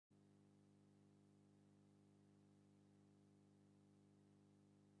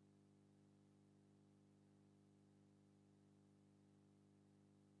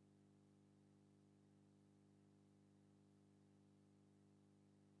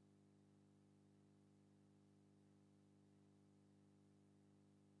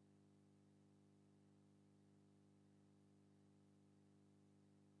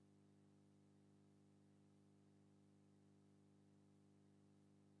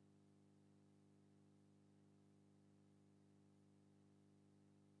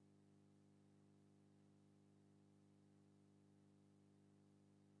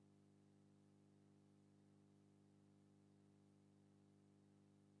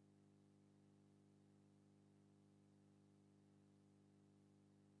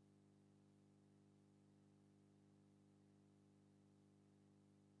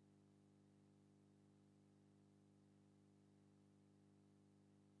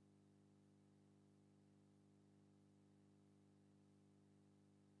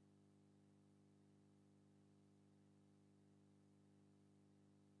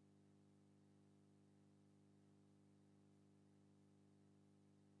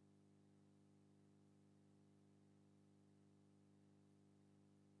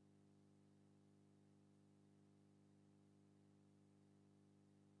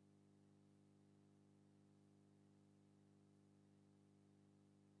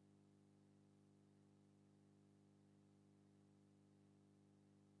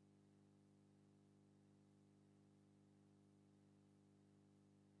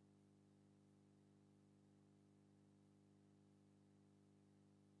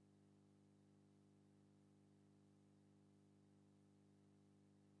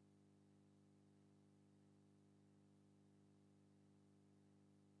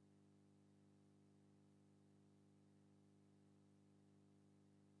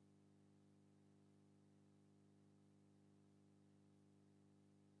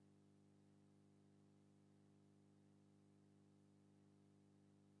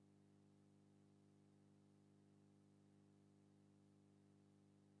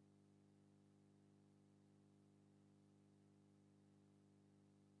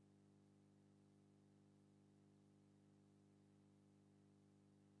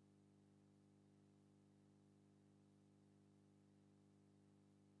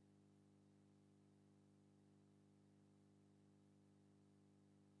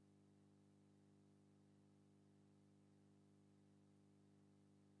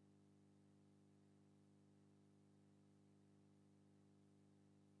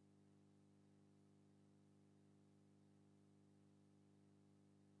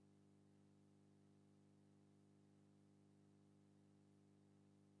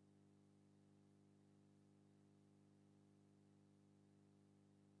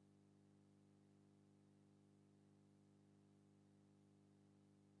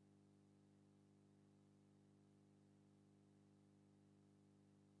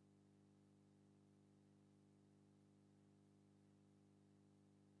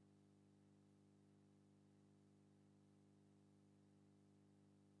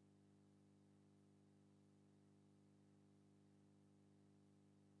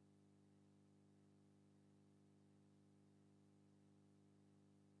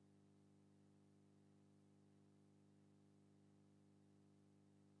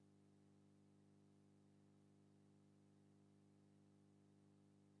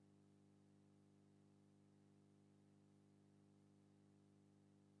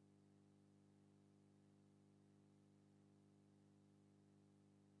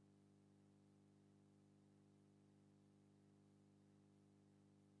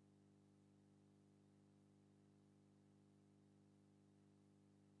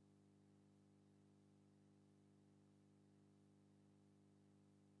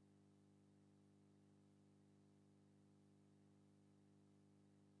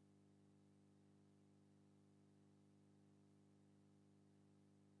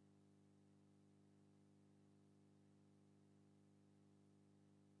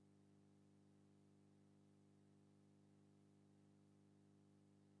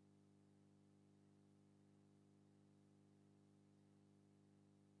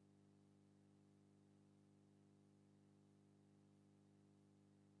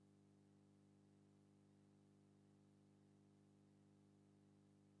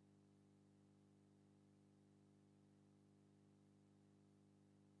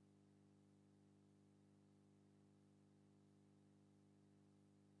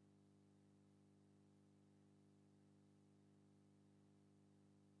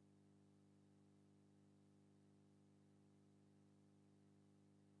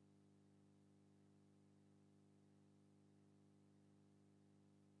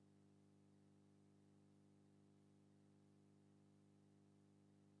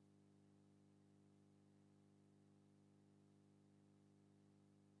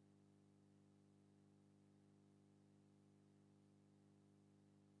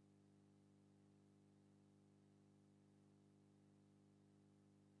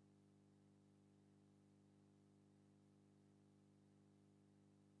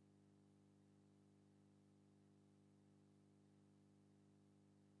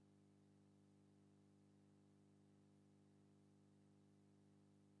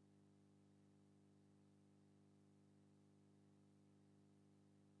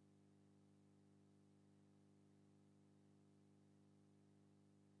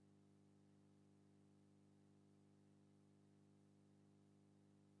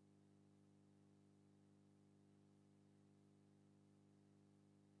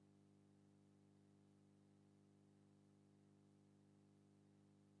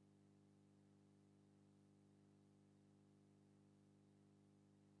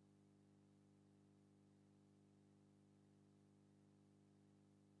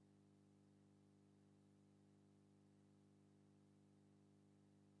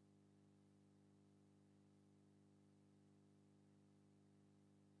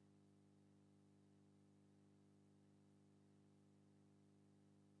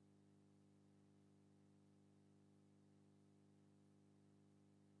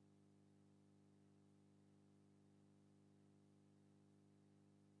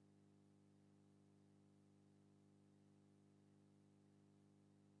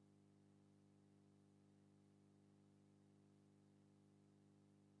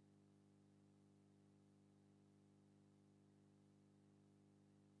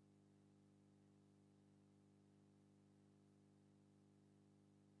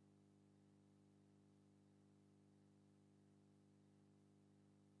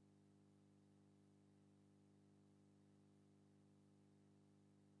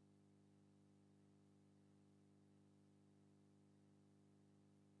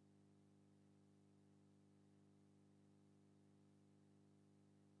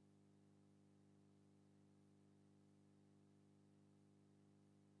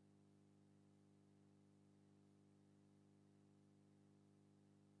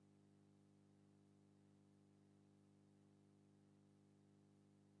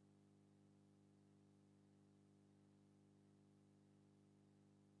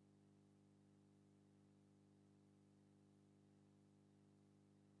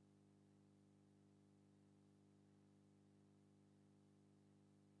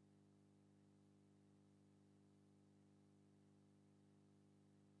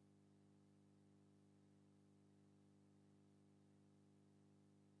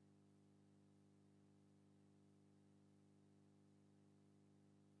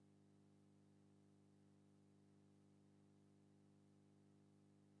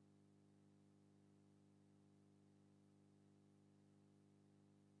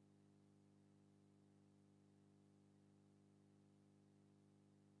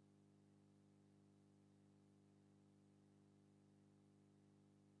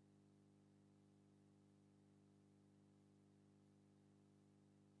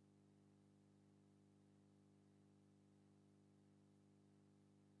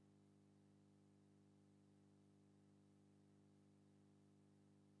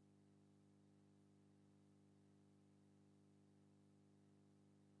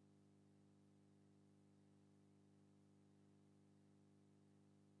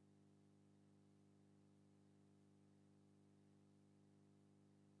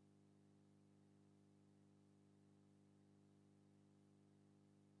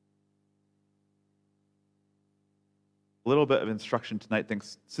a little bit of instruction tonight,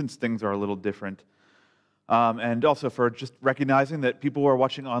 since things are a little different. And also for just recognizing that people who are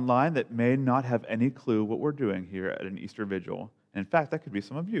watching online that may not have any clue what we're doing here at an Easter Vigil. And in fact, that could be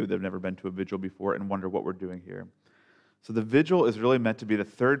some of you that have never been to a vigil before and wonder what we're doing here. So the vigil is really meant to be the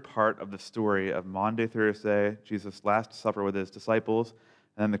third part of the story of Maundy, Thursday, Jesus' Last Supper with his disciples,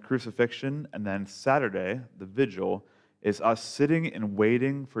 and then the crucifixion, and then Saturday, the vigil, is us sitting and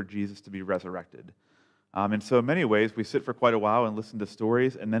waiting for Jesus to be resurrected. And so in many ways, we sit for quite a while and listen to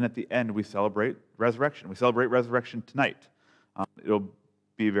stories, and then at the end, we celebrate resurrection. We celebrate resurrection tonight. It'll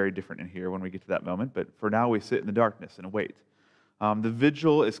be very different in here when we get to that moment, but for now, we sit in the darkness and wait. The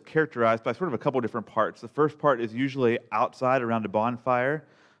vigil is characterized by sort of a couple different parts. The first part is usually outside around a bonfire,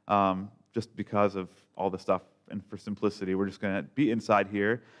 just because of all the stuff, and for simplicity, we're just going to be inside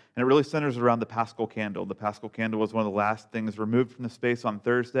here. And it really centers around the Paschal candle. The Paschal candle was one of the last things removed from the space on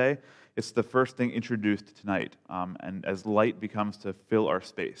Thursday. It's the first thing introduced tonight, and as light becomes to fill our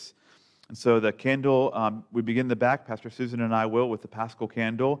space. And so the candle, we begin in the back, Pastor Susan and I will, with the Paschal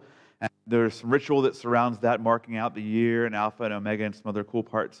candle. And there's some ritual that surrounds that, marking out the year and Alpha and Omega and some other cool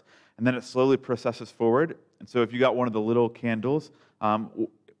parts. And then it slowly processes forward. And so if you got one of the little candles,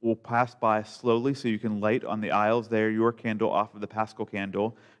 we'll pass by slowly so you can light on the aisles there your candle off of the Paschal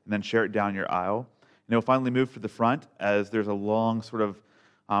candle and then share it down your aisle. And it'll finally move to the front as there's a long sort of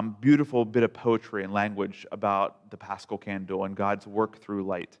beautiful bit of poetry and language about the Paschal candle and God's work through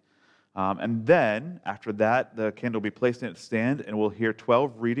light. And then, after that, the candle will be placed in its stand, and we'll hear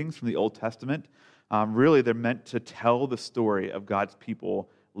 12 readings from the Old Testament. Really, they're meant to tell the story of God's people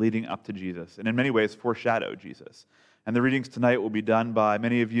leading up to Jesus, and in many ways foreshadow Jesus. And the readings tonight will be done by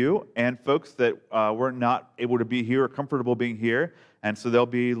many of you and folks that were not able to be here or comfortable being here. And so they'll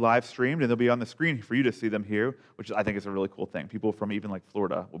be live streamed and they'll be on the screen for you to see them here, which I think is a really cool thing. People from even like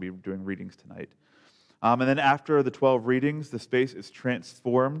Florida will be doing readings tonight. And then after the 12 readings, the space is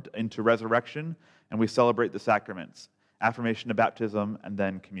transformed into resurrection, and we celebrate the sacraments, affirmation of baptism, and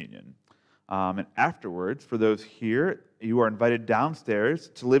then communion. And afterwards, for those here, you are invited downstairs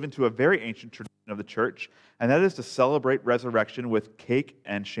to live into a very ancient tradition of the church, and that is to celebrate resurrection with cake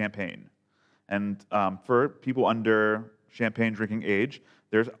and champagne. And for people under champagne drinking age,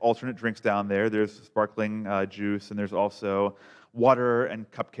 there's alternate drinks down there. There's sparkling juice, and there's also water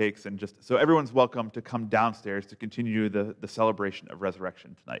and cupcakes, and just so everyone's welcome to come downstairs to continue the celebration of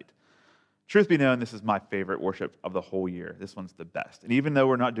resurrection tonight. Truth be known, this is my favorite worship of the whole year. This one's the best. And even though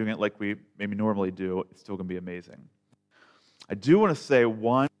we're not doing it like we maybe normally do, it's still going to be amazing. I do want to say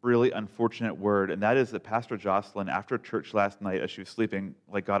one really unfortunate word, and that is that Pastor Jocelyn, after church last night as she was sleeping,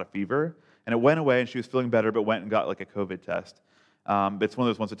 got a fever, and it went away, and she was feeling better, but went and got a COVID test. But it's one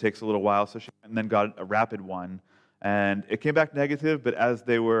of those ones that takes a little while, so she and then got a rapid one. And it came back negative, but as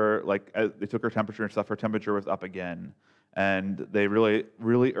they were, as they took her temperature and stuff, her temperature was up again. And they really,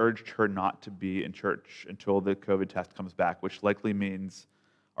 really urged her not to be in church until the COVID test comes back, which likely means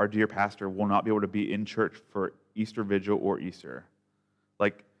our dear pastor will not be able to be in church for Easter Vigil or Easter.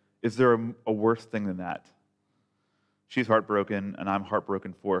 Is there a worse thing than that? She's heartbroken, and I'm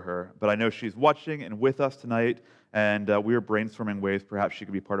heartbroken for her. But I know she's watching and with us tonight, and we are brainstorming ways perhaps she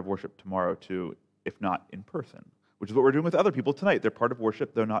could be part of worship tomorrow too, if not in person, which is what we're doing with other people tonight. They're part of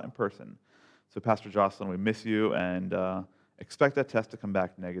worship, though not in person. So Pastor Jocelyn, we miss you, and expect that test to come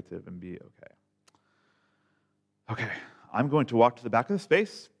back negative and be okay. Okay, I'm going to walk to the back of the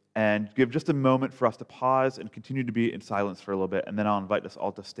space and give just a moment for us to pause and continue to be in silence for a little bit, and then I'll invite us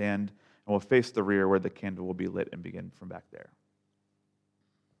all to stand, and we'll face the rear where the candle will be lit and begin from back there.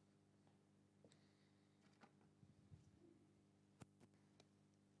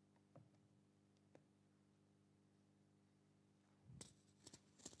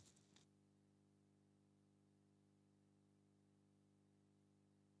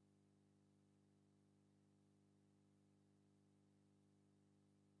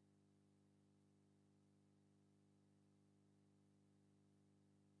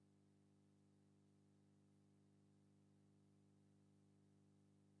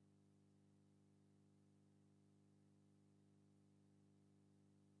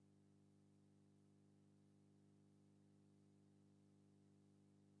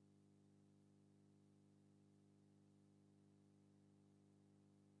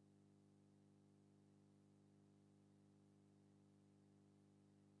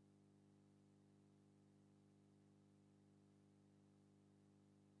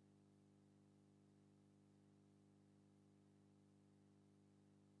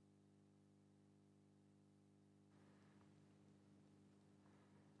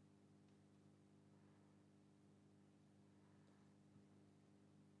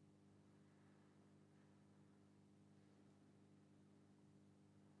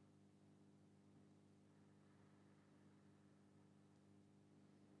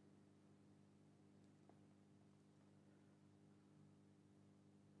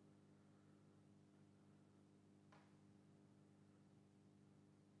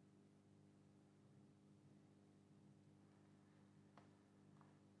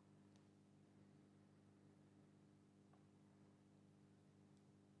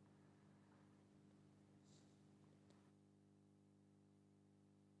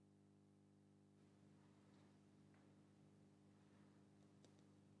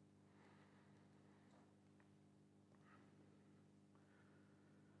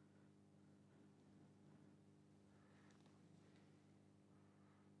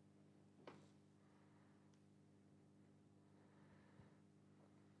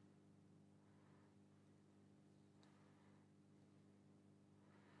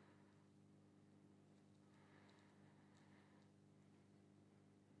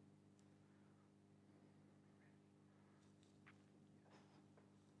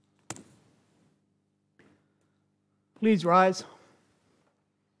 Please rise.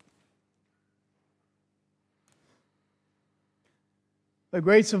 The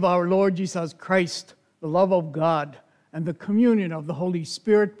grace of our Lord Jesus Christ, the love of God, and the communion of the Holy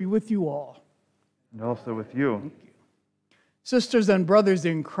Spirit be with you all. And also with you. Sisters and brothers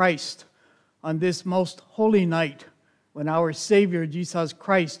in Christ, on this most holy night, when our Savior Jesus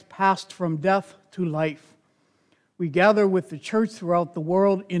Christ passed from death to life, we gather with the church throughout the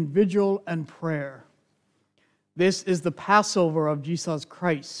world in vigil and prayer. This is the Passover of Jesus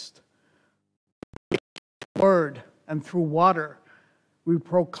Christ. Word and through water, we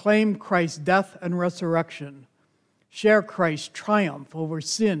proclaim Christ's death and resurrection, share Christ's triumph over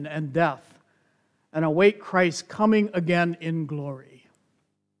sin and death, and await Christ's coming again in glory.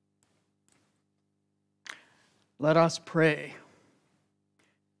 Let us pray.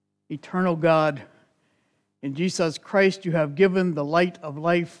 Eternal God, in Jesus Christ you have given the light of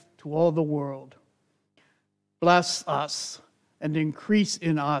life to all the world. Bless us and increase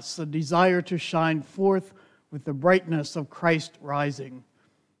in us the desire to shine forth with the brightness of Christ rising,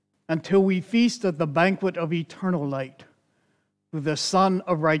 until we feast at the banquet of eternal light, through the Son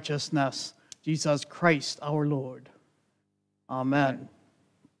of righteousness, Jesus Christ our Lord. Amen.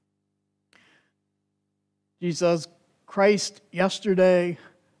 Jesus Christ yesterday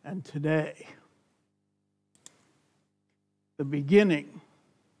and today, the beginning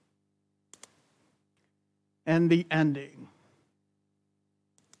and the ending.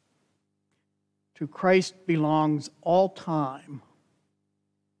 To Christ belongs all time.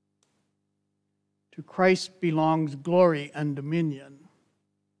 To Christ belongs glory and dominion.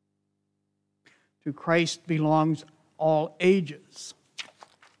 To Christ belongs all ages,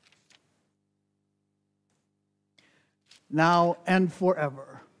 now and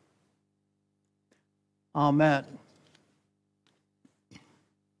forever. Amen.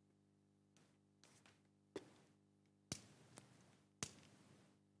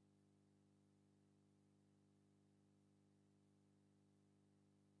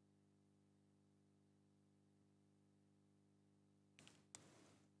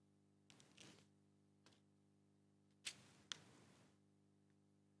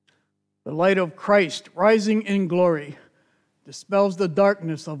 The light of Christ rising in glory dispels the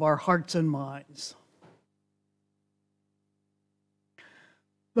darkness of our hearts and minds.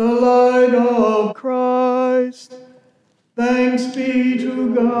 The light of Christ, thanks be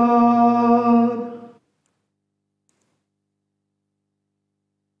to God.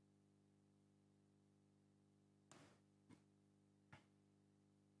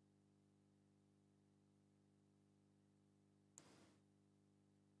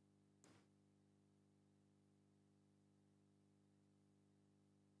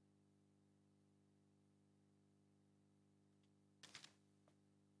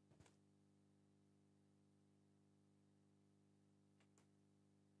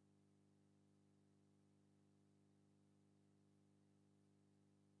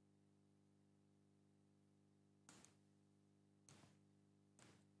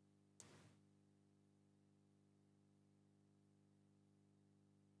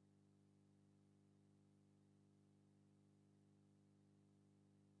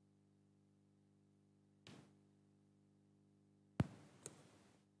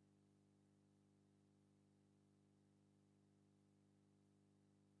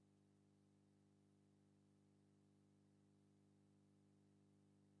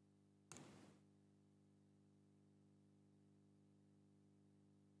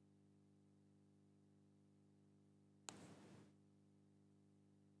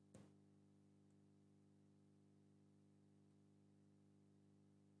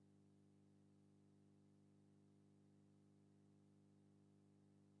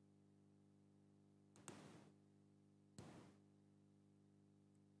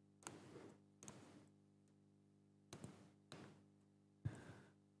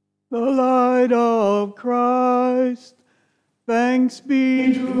 The light of Christ, thanks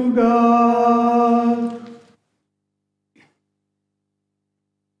be to God.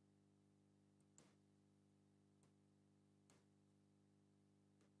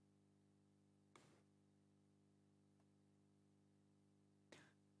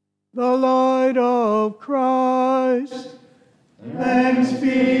 The light of Christ, thanks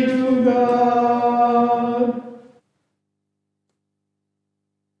be to God.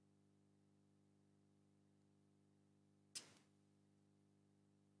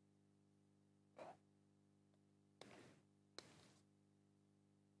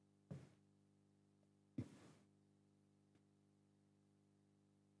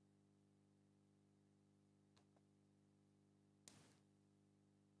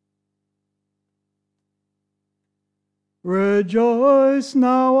 Rejoice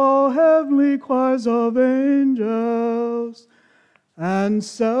now, all heavenly choirs of angels, and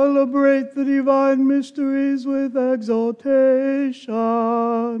celebrate the divine mysteries with exultation.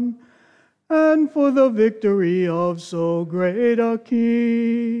 And for the victory of so great a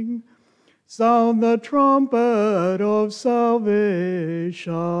King, sound the trumpet of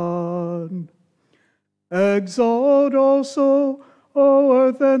salvation. Exalt also, O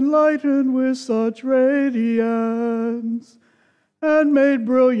earth enlightened with such radiance, and made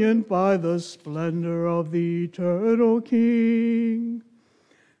brilliant by the splendor of the eternal King.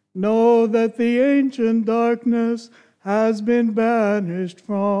 Know that the ancient darkness has been banished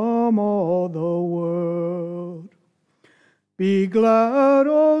from all the world. Be glad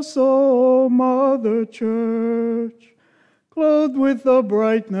also, O Mother Church, clothed with the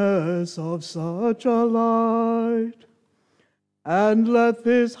brightness of such a light. And let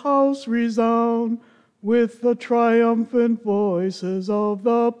this house resound with the triumphant voices of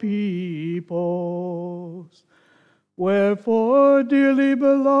the peoples. Wherefore, dearly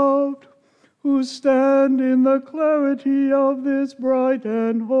beloved, who stand in the clarity of this bright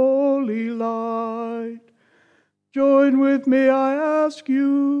and holy light, join with me, I ask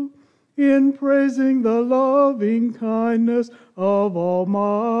you, in praising the loving kindness of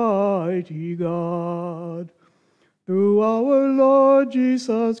Almighty God. Through our Lord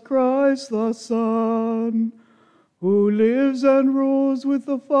Jesus Christ, the Son, who lives and rules with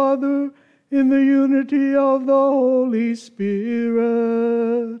the Father in the unity of the Holy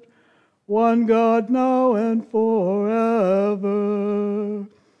Spirit, one God, now and forever.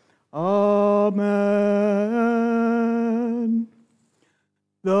 Amen.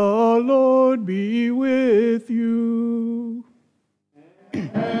 The Lord be with you.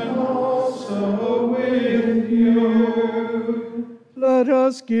 And also with you. Let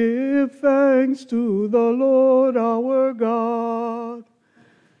us give thanks to the Lord our God.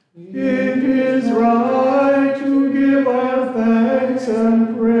 It is right to give our thanks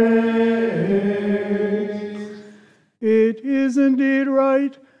and praise. It is indeed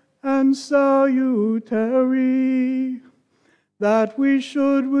right and salutary that we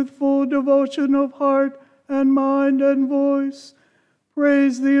should, with full devotion of heart and mind and voice,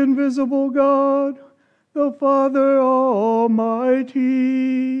 praise the invisible God, the Father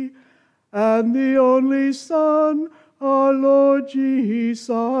Almighty, and the only Son, our Lord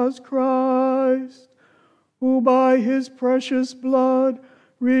Jesus Christ, who by his precious blood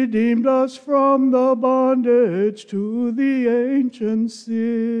redeemed us from the bondage to the ancient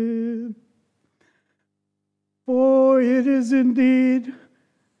sin. For it is indeed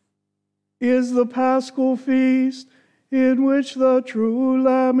the Paschal feast in which the true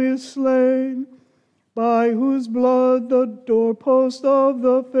Lamb is slain, by whose blood the doorposts of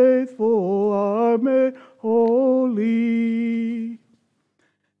the faithful are made holy.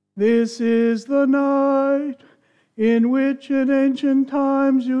 This is the night in which in ancient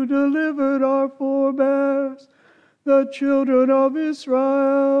times you delivered our forebears, the children of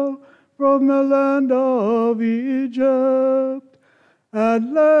Israel, from the land of Egypt,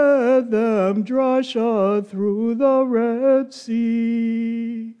 and led them dry shod through the Red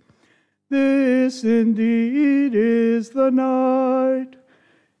Sea. This indeed is the night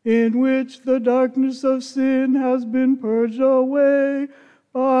in which the darkness of sin has been purged away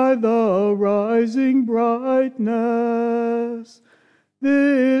by the rising brightness.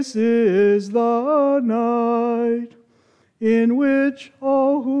 This is the night in which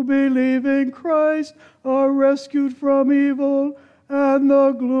all who believe in Christ are rescued from evil and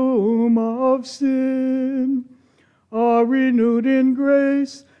the gloom of sin, are renewed in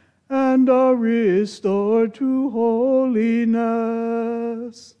grace, and are restored to holiness.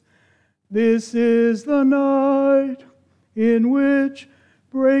 This is the night in which,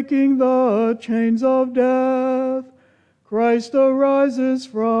 breaking the chains of death, Christ arises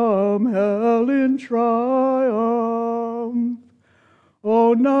from hell in triumph.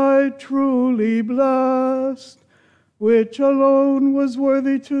 O night truly blessed, which alone was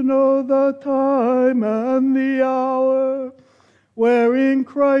worthy to know the time and the hour, wherein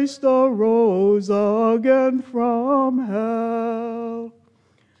Christ arose again from hell.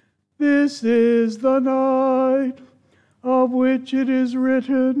 This is the night of which it is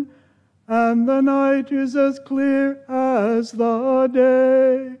written, and the night is as clear as the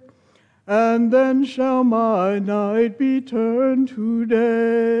day. And then shall my night be turned to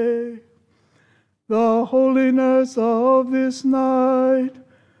day. The holiness of this night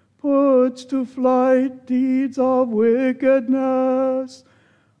puts to flight deeds of wickedness,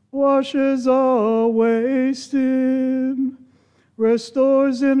 washes away sin,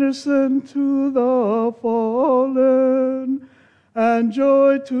 restores innocent to the fallen, and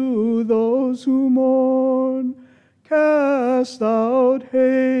joy to those who mourn. Cast out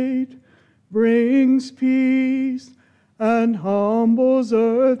hate, brings peace, and humbles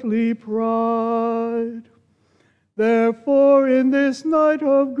earthly pride. Therefore, in this night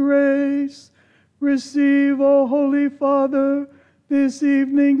of grace, receive, O Holy Father, this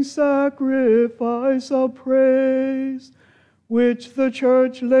evening's sacrifice of praise, which the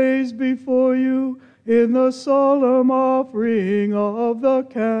Church lays before you in the solemn offering of the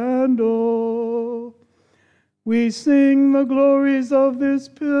candle. We sing the glories of this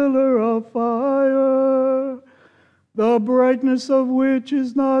pillar of fire, the brightness of which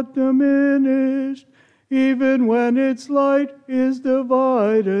is not diminished, even when its light is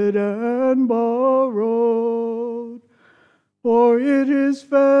divided and borrowed. For it is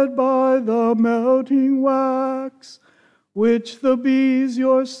fed by the melting wax, which the bees,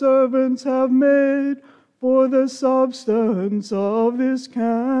 your servants, have made for the substance of this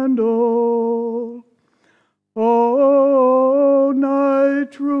candle. O night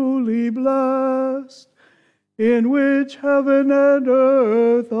truly blessed, in which heaven and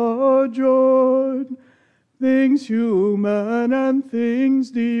earth are joined, things human and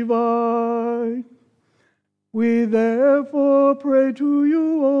things divine. We therefore pray to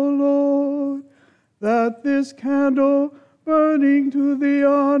you, O Lord, that this candle, burning to the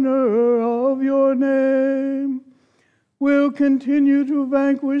honor of your name, will continue to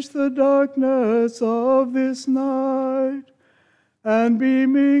vanquish the darkness of this night, and be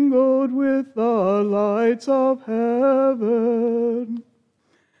mingled with the lights of heaven.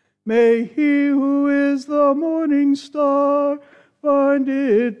 May he who is the morning star find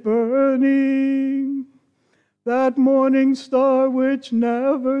it burning, that morning star which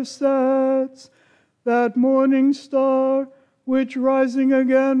never sets, that morning star which, rising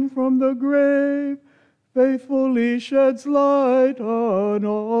again from the grave, faithfully sheds light on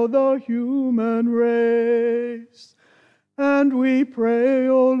all the human race. And we pray,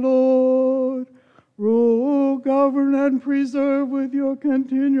 O Lord, rule, govern, and preserve with your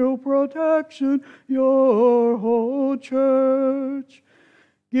continual protection your whole church,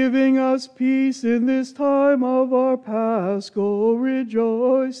 giving us peace in this time of our Paschal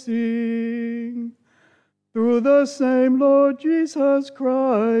rejoicing. Through the same Lord Jesus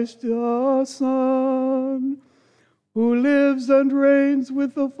Christ, the Son, who lives and reigns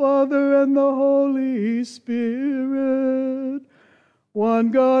with the Father and the Holy Spirit,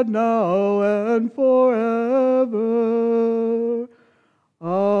 one God now and forever.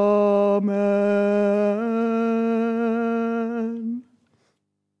 Amen.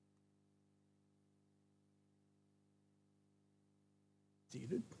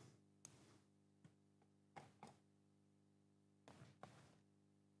 Seated.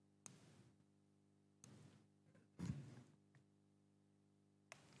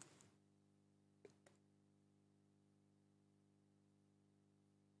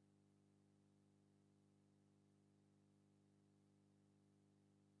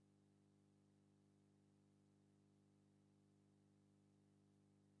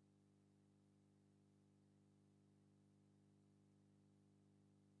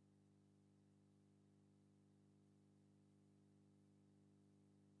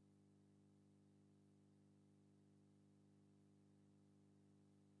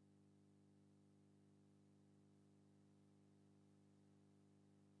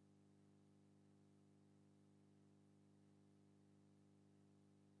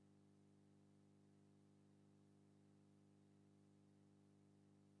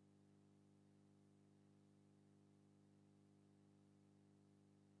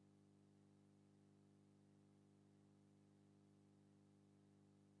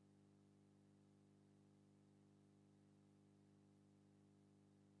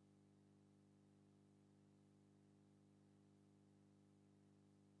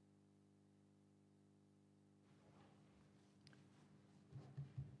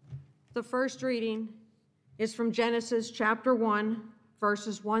 The first reading is from Genesis chapter 1,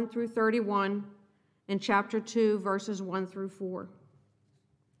 verses 1 through 31, and chapter 2, verses 1 through 4.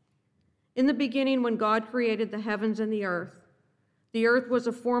 In the beginning, when God created the heavens and the earth was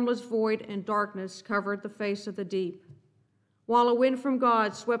a formless void, and darkness covered the face of the deep, while a wind from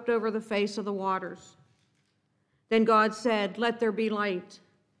God swept over the face of the waters. Then God said, "Let there be light,"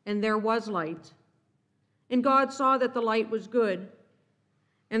 and there was light. And God saw that the light was good,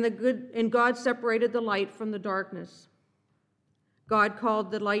 and God separated the light from the darkness. God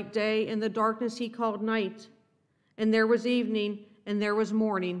called the light day, and the darkness he called night. And there was evening, and there was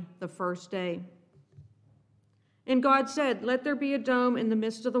morning the first day. And God said, "Let there be a dome in the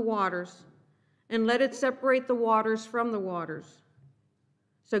midst of the waters, and let it separate the waters from the waters."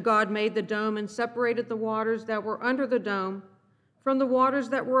 So God made the dome and separated the waters that were under the dome from the waters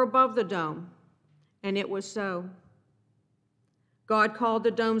that were above the dome. And it was so. God called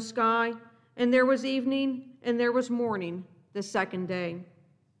the dome sky, and there was evening, and there was morning, the second day.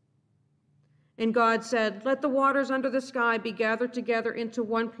 And God said, "Let the waters under the sky be gathered together into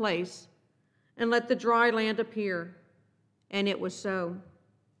one place, and let the dry land appear." And it was so.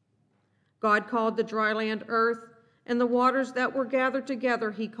 God called the dry land earth, and the waters that were gathered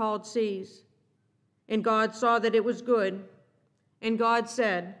together he called seas. And God saw that it was good. And God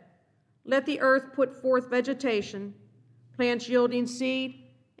said, "Let the earth put forth vegetation, plants yielding seed,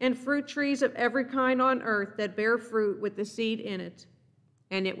 and fruit trees of every kind on earth that bear fruit with the seed in it."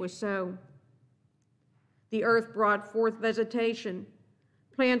 And it was so. The earth brought forth vegetation,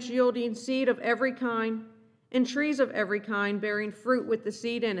 plants yielding seed of every kind, and trees of every kind bearing fruit with the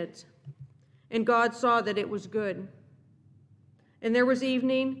seed in it. And God saw that it was good. And there was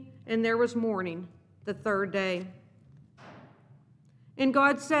evening, and there was morning, the third day. And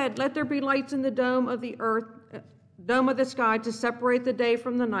God said, "Let there be lights in the dome of the sky to separate the day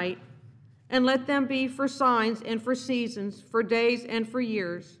from the night, and let them be for signs and for seasons, for days and for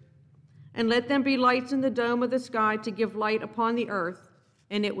years. And let them be lights in the dome of the sky to give light upon the earth."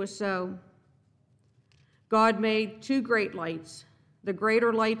 And it was so. God made two great lights, the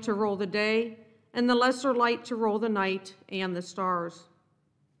greater light to rule the day, and the lesser light to rule the night and the stars.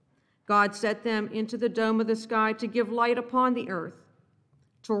 God set them into the dome of the sky to give light upon the earth,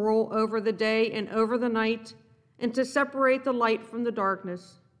 to rule over the day and over the night, and to separate the light from the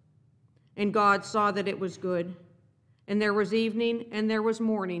darkness. And God saw that it was good. And there was evening, and there was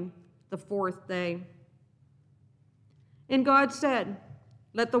morning, the fourth day. And God said,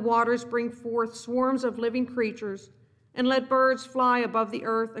 "Let the waters bring forth swarms of living creatures, and let birds fly above the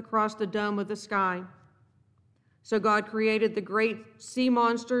earth across the dome of the sky." So God created the great sea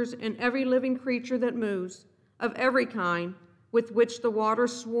monsters and every living creature that moves, of every kind, with which the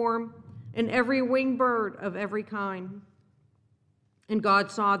waters swarm, and every winged bird of every kind. And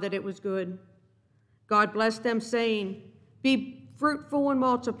God saw that it was good. God blessed them, saying, "Be fruitful and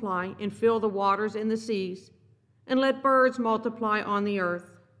multiply, and fill the waters in the seas, and let birds multiply on the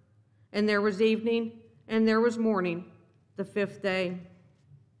earth." And there was evening, and there was morning, the fifth day.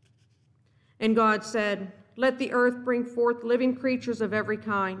 And God said, "Let the earth bring forth living creatures of every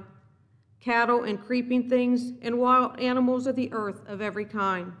kind, cattle and creeping things, and wild animals of the earth of every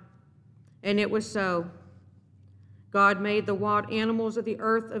kind." And it was so. God made the wild animals of the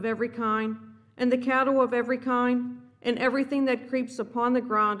earth of every kind, and the cattle of every kind, and everything that creeps upon the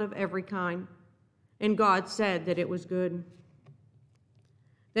ground of every kind. And God said that it was good.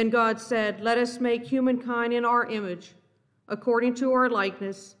 Then God said, "Let us make humankind in our image, according to our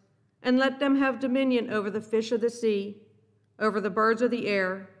likeness, and let them have dominion over the fish of the sea, over the birds of the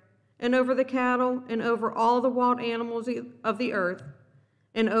air, and over the cattle, and over all the wild animals of the earth,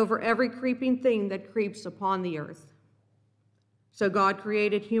 and over every creeping thing that creeps upon the earth." So God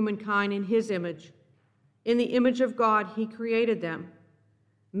created humankind in his image. In the image of God he created them.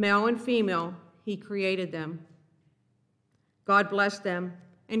 Male and female he created them. God blessed them,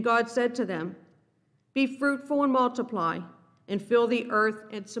 and God said to them, "Be fruitful and multiply, and fill the earth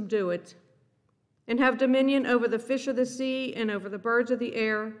and subdue it, and have dominion over the fish of the sea, and over the birds of the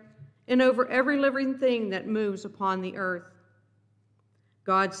air, and over every living thing that moves upon the earth."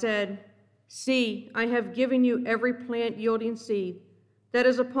 God said, "See, I have given you every plant yielding seed that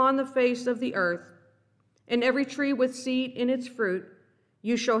is upon the face of the earth, and every tree with seed in its fruit,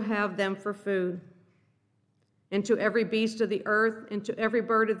 you shall have them for food. And to every beast of the earth, and to every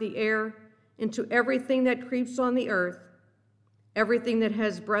bird of the air, and to everything that creeps on the earth, everything that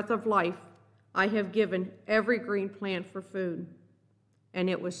has breath of life, I have given every green plant for food." And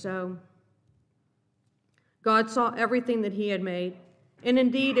it was so. God saw everything that he had made, and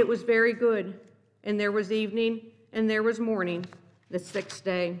indeed it was very good. And there was evening, and there was morning, the sixth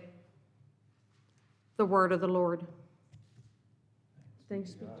day. The word of the Lord.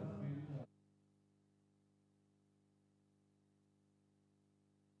 Thanks be to God.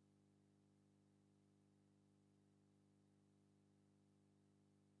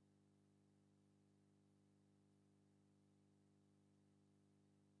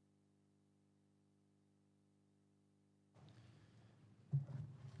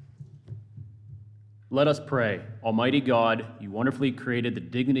 Let us pray. Almighty God, you wonderfully created the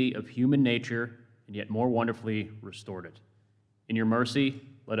dignity of human nature and yet more wonderfully restored it. In your mercy,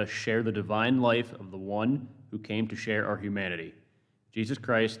 let us share the divine life of the one who came to share our humanity, Jesus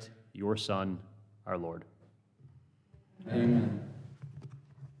Christ, your Son, our Lord. Amen.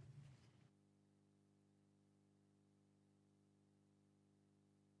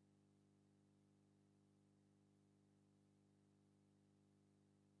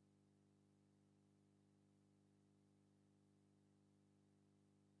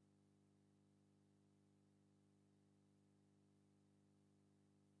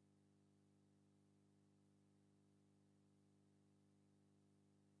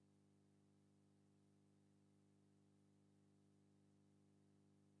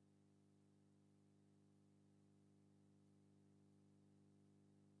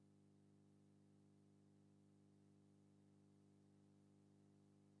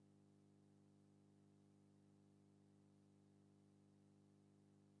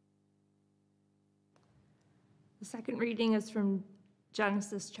 The second reading is from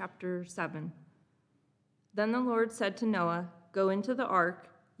Genesis chapter 7. Then the Lord said to Noah, "Go into the ark,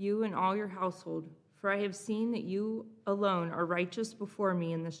 you and all your household, for I have seen that you alone are righteous before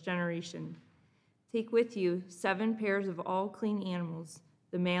me in this generation. Take with you 7 pairs of all clean animals,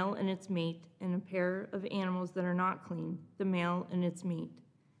 the male and its mate, and a pair of animals that are not clean, the male and its mate,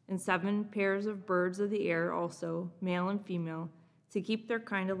 and 7 pairs of birds of the air also, male and female, to keep their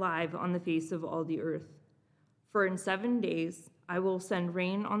kind alive on the face of all the earth. For in 7 days I will send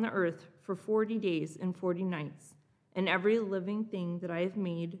rain on the earth for 40 days and 40 nights, and every living thing that I have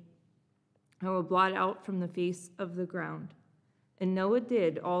made I will blot out from the face of the ground." And Noah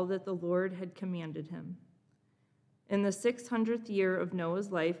did all that the Lord had commanded him. In the 600th year of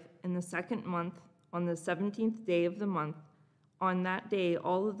Noah's life, in the 2nd month, on the 17th day of the month, on that day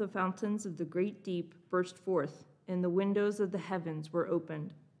all of the fountains of the great deep burst forth, and the windows of the heavens were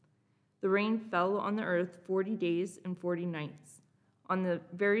opened. The rain fell on the earth 40 days and 40 nights. On the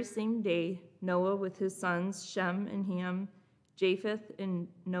very same day, Noah with his sons Shem and Ham, Japheth and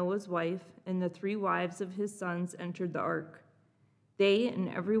Noah's wife, and the 3 wives of his sons entered the ark. They and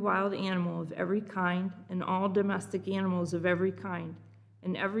every wild animal of every kind, and all domestic animals of every kind,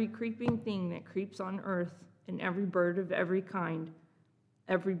 and every creeping thing that creeps on earth, and every bird of every kind,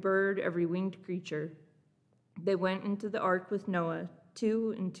 every bird, every winged creature. They went into the ark with Noah,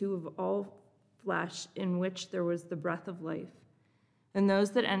 2 and 2 of all flesh, in which there was the breath of life. And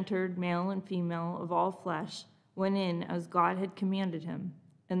those that entered, male and female of all flesh, went in as God had commanded him,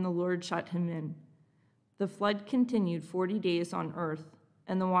 and the Lord shut him in. The flood continued 40 days on earth,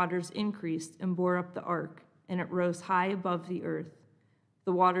 and the waters increased and bore up the ark, and it rose high above the earth.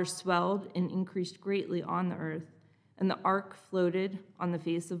 The waters swelled and increased greatly on the earth, and the ark floated on the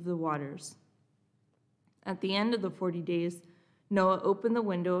face of the waters. At the end of the 40 days, Noah opened the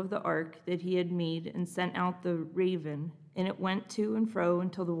window of the ark that he had made and sent out the raven, and it went to and fro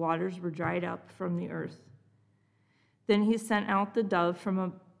until the waters were dried up from the earth. Then he sent out the dove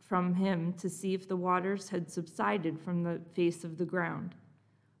from him to see if the waters had subsided from the face of the ground.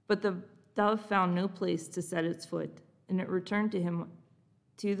 But the dove found no place to set its foot, and it returned to him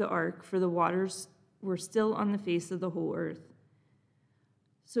to the ark, for the waters were still on the face of the whole earth.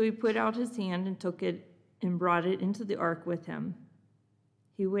 So he put out his hand and took it and brought it into the ark with him.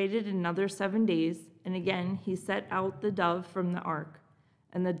 He waited another 7 days, and again he set out the dove from the ark.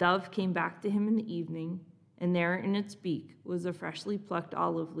 And the dove came back to him in the evening, and there in its beak was a freshly plucked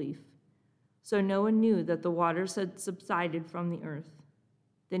olive leaf. So Noah knew that the waters had subsided from the earth.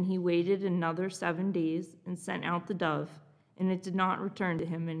 Then he waited another 7 days and sent out the dove, and it did not return to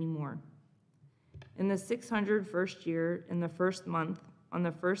him any more. In the 601st year, in the 1st month, on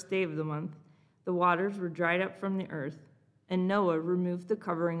the 1st day of the month, the waters were dried up from the earth, and Noah removed the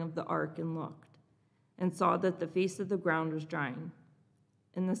covering of the ark and looked, and saw that the face of the ground was drying.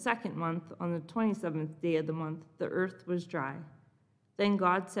 In the 2nd month, on the 27th day of the month, the earth was dry. Then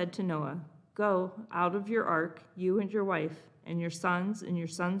God said to Noah, "Go out of your ark, you and your wife, and your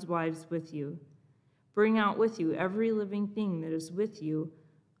sons' wives with you. Bring out with you every living thing that is with you,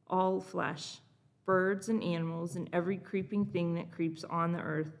 all flesh, birds and animals, and every creeping thing that creeps on the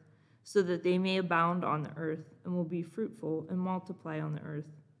earth, so that they may abound on the earth, and will be fruitful and multiply on the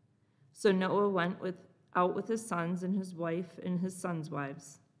earth." So Noah went out with his sons and his wife and his sons'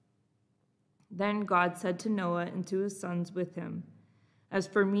 wives. Then God said to Noah and to his sons with him, "As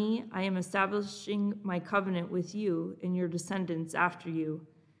for me, I am establishing my covenant with you and your descendants after you,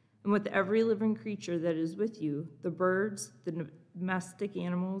 and with every living creature that is with you, the birds, the domestic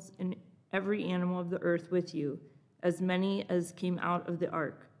animals, and every animal of the earth with you, as many as came out of the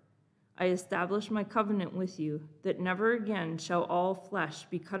ark. I establish my covenant with you, that never again shall all flesh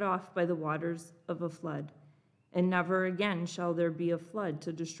be cut off by the waters of a flood, and never again shall there be a flood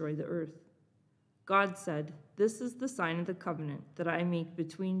to destroy the earth. God said, "This is the sign of the covenant that I make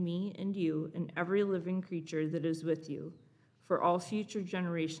between me and you and every living creature that is with you. For all future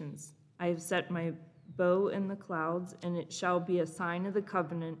generations, I have set my bow in the clouds, and it shall be a sign of the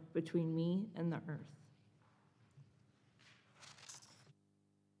covenant between me and the earth."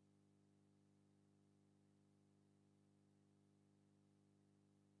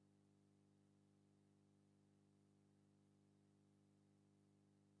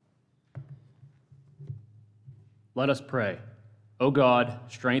 Let us pray. O God,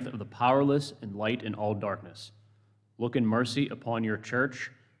 strength of the powerless and light in all darkness, look in mercy upon your church,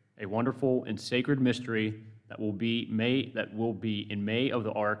 a wonderful and sacred mystery that will be in May of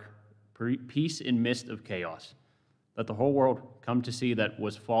the ark, peace in midst of chaos. Let the whole world come to see that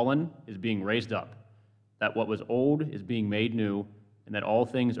was fallen is being raised up, that what was old is being made new, and that all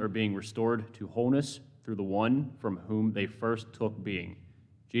things are being restored to wholeness through the one from whom they first took being,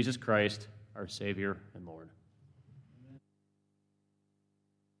 Jesus Christ, our Savior and Lord.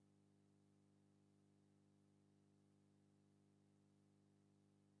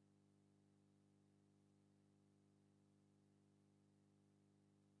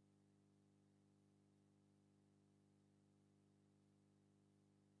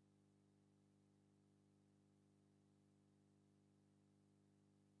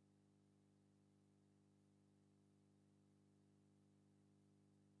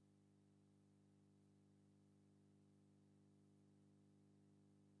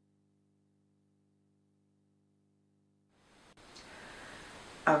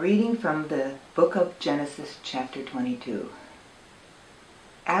 A reading from the book of Genesis, chapter 22.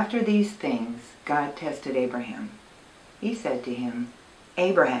 After these things, God tested Abraham. He said to him,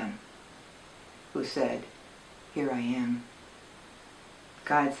 "Abraham," who said, "Here I am."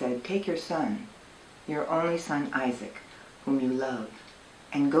 God said, "Take your son, your only son Isaac, whom you love,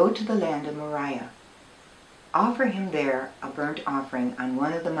 and go to the land of Moriah. Offer him there a burnt offering on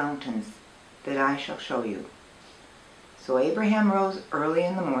one of the mountains that I shall show you." So Abraham rose early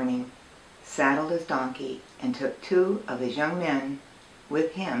in the morning, saddled his donkey, and took 2 of his young men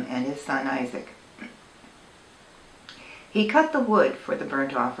with him and his son Isaac. He cut the wood for the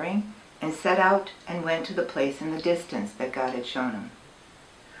burnt offering and set out and went to the place in the distance that God had shown him.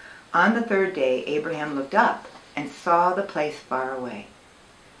 On the 3rd day, Abraham looked up and saw the place far away.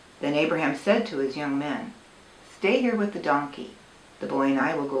 Then Abraham said to his young men, "Stay here with the donkey. The boy and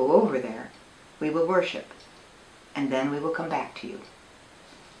I will go over there. We will worship, and then we will come back to you."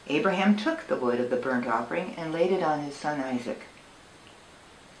 Abraham took the wood of the burnt offering and laid it on his son Isaac.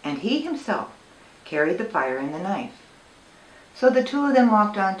 And he himself carried the fire and the knife. So the 2 of them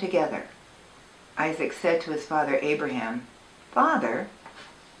walked on together. Isaac said to his father Abraham, "Father,"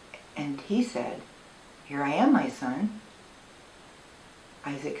 and he said, "Here I am, my son."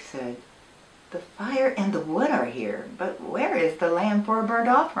 Isaac said, "The fire and the wood are here, but where is the lamb for a burnt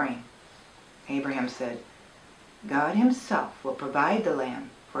offering?" Abraham said, "God himself will provide the lamb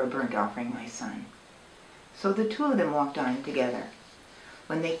for a burnt offering, my son." So the 2 of them walked on together.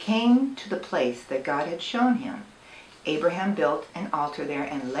 When they came to the place that God had shown him, Abraham built an altar there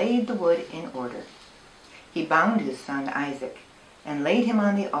and laid the wood in order. He bound his son Isaac and laid him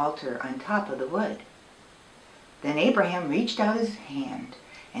on the altar on top of the wood. Then Abraham reached out his hand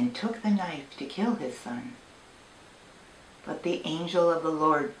and took the knife to kill his son. But the angel of the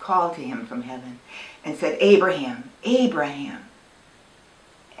Lord called to him from heaven and said, "Abraham, Abraham."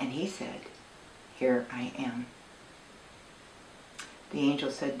 And he said, "Here I am." The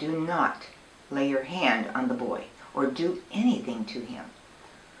angel said, "Do not lay your hand on the boy or do anything to him.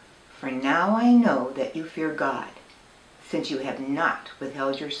 For now I know that you fear God, since you have not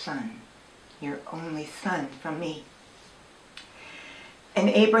withheld your son, your only son, from me." And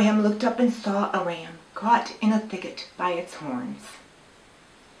Abraham looked up and saw a ram caught in a thicket by its horns.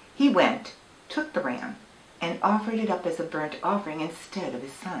 He went, took the ram, and offered it up as a burnt offering instead of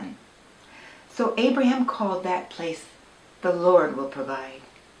his son. So Abraham called that place, "The Lord will provide."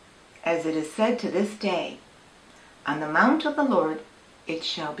 As it is said to this day, "On the mount of the Lord it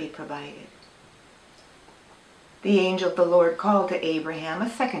shall be provided." The angel of the Lord called to Abraham a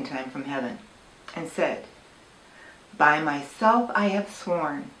second time from heaven and said, "By myself I have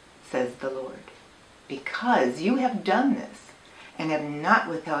sworn, says the Lord, because you have done this and have not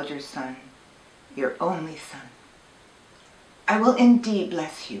withheld your son, your only son. I will indeed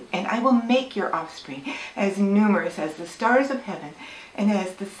bless you, and I will make your offspring as numerous as the stars of heaven and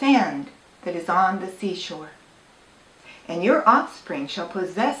as the sand that is on the seashore. And your offspring shall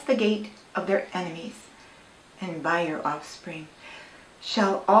possess the gate of their enemies, and by your offspring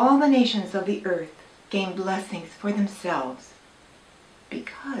shall all the nations of the earth gain blessings for themselves,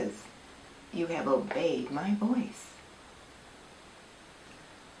 because you have obeyed my voice.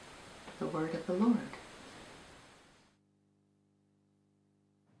 The word of the Lord.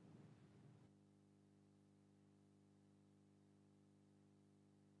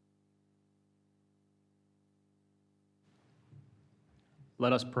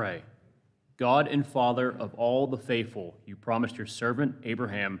 Let us pray. God and Father of all the faithful, you promised your servant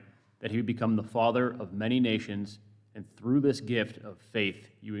Abraham that he would become the father of many nations, and through this gift of faith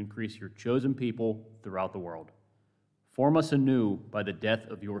you increase your chosen people throughout the world. Form us anew by the death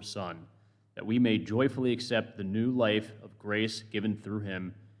of your Son, that we may joyfully accept the new life of grace given through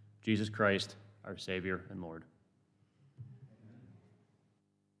him, Jesus Christ, our Savior and Lord.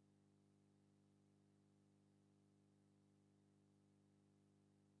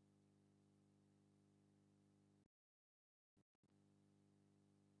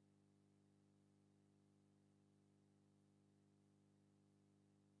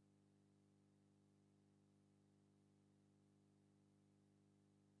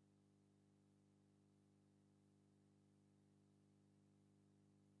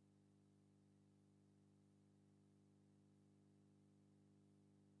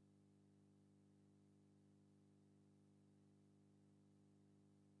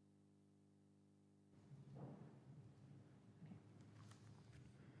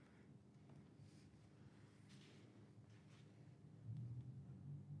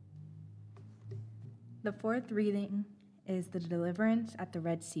 The fourth reading is the deliverance at the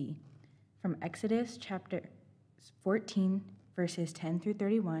Red Sea from Exodus chapter 14, verses 10 through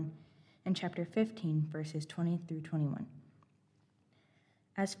 31, and chapter 15, verses 20 through 21.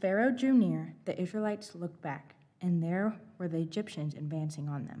 As Pharaoh drew near, the Israelites looked back, and there were the Egyptians advancing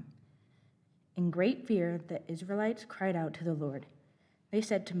on them. In great fear, the Israelites cried out to the Lord. They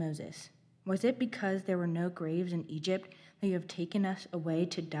said to Moses, "Was it because there were no graves in Egypt that you have taken us away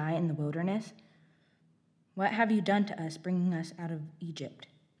to die in the wilderness? What have you done to us, bringing us out of Egypt?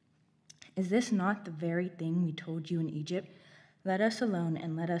 Is this not the very thing we told you in Egypt? Let us alone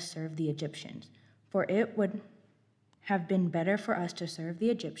and let us serve the Egyptians. For it would have been better for us to serve the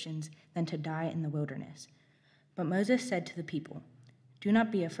Egyptians than to die in the wilderness." But Moses said to the people, "Do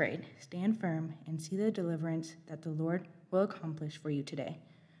not be afraid. Stand firm and see the deliverance that the Lord will accomplish for you today.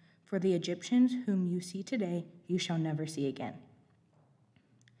 For the Egyptians whom you see today, you shall never see again.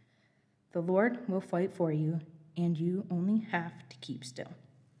 The Lord will fight for you, and you only have to keep still."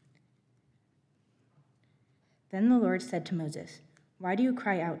 Then the Lord said to Moses, "Why do you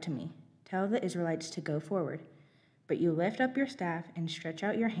cry out to me? Tell the Israelites to go forward. But you lift up your staff and stretch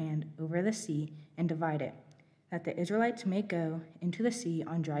out your hand over the sea and divide it, that the Israelites may go into the sea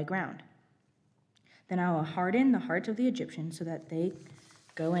on dry ground. Then I will harden the hearts of the Egyptians so that they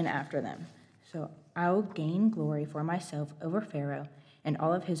go in after them. So I will gain glory for myself over Pharaoh and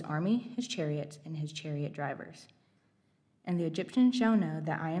all of his army, his chariots, and his chariot drivers. And the Egyptians shall know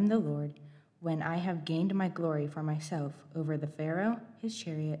that I am the Lord when I have gained my glory for myself over the Pharaoh, his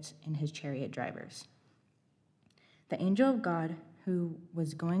chariots, and his chariot drivers." The angel of God who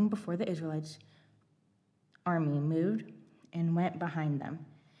was going before the Israelites' army moved and went behind them,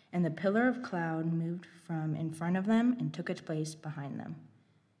 and the pillar of cloud moved from in front of them and took its place behind them.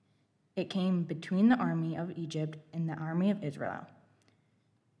 It came between the army of Egypt and the army of Israel.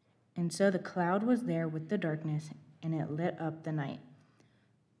 And so the cloud was there with the darkness, and it lit up the night.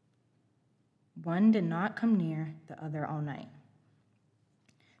 One did not come near the other all night.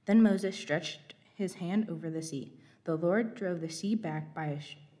 Then Moses stretched his hand over the sea. The Lord drove the sea back by a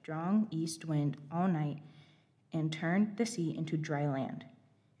strong east wind all night and turned the sea into dry land,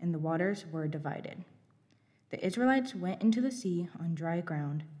 and the waters were divided. The Israelites went into the sea on dry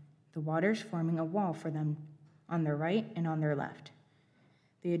ground, the waters forming a wall for them on their right and on their left.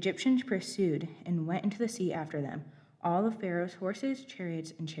 The Egyptians pursued and went into the sea after them, all of Pharaoh's horses,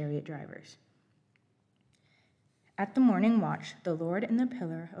 chariots, and chariot drivers. At the morning watch, the Lord in the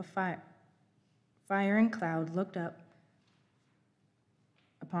pillar of fire and cloud looked up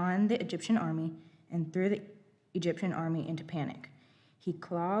upon the Egyptian army and threw the Egyptian army into panic. He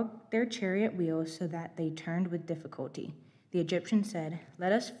clogged their chariot wheels so that they turned with difficulty. The Egyptians said,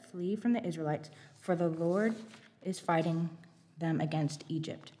 "Let us flee from the Israelites, for the Lord is fighting them against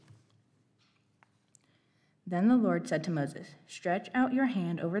Egypt." Then the Lord said to Moses, "Stretch out your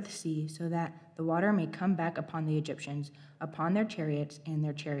hand over the sea so that the water may come back upon the Egyptians, upon their chariots and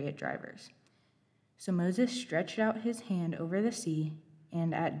their chariot drivers." So Moses stretched out his hand over the sea,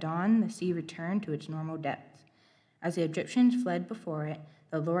 and at dawn the sea returned to its normal depths. As the Egyptians fled before it,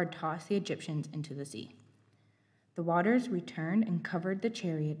 the Lord tossed the Egyptians into the sea. The waters returned and covered the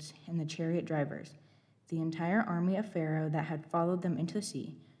chariots and the chariot drivers, the entire army of Pharaoh that had followed them into the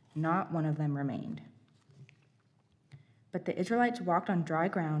sea. Not one of them remained. But the Israelites walked on dry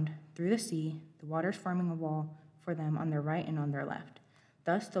ground through the sea, the waters forming a wall for them on their right and on their left.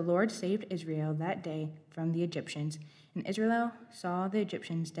 Thus the Lord saved Israel that day from the Egyptians, and Israel saw the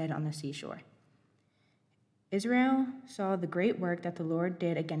Egyptians dead on the seashore. Israel saw the great work that the Lord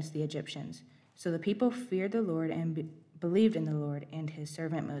did against the Egyptians. So the people feared the Lord and believed in the Lord and his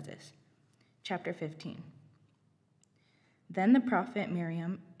servant Moses. Chapter 15. Then the prophet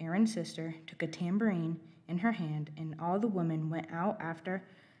Miriam, Aaron's sister, took a tambourine in her hand, and all the women went out after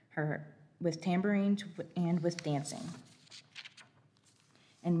her with tambourines and with dancing.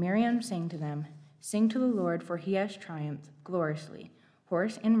 And Miriam sang to them, "Sing to the Lord, for he has triumphed gloriously.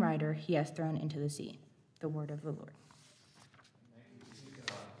 Horse and rider he has thrown into the sea." The word of the Lord.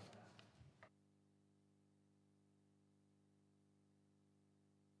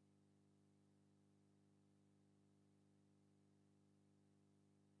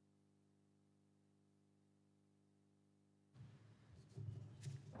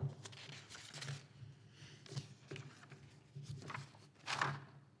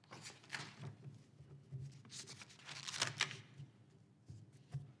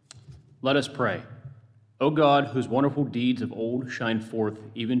 Let us pray. O God, whose wonderful deeds of old shine forth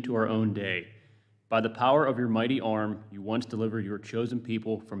even to our own day, by the power of your mighty arm, you once delivered your chosen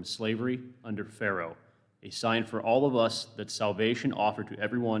people from slavery under Pharaoh, a sign for all of us that salvation offered to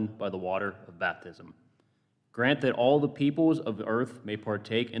everyone by the water of baptism. Grant that all the peoples of the earth may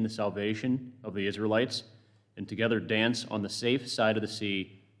partake in the salvation of the Israelites, and together dance on the safe side of the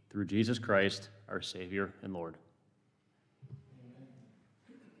sea through Jesus Christ, our Savior and Lord.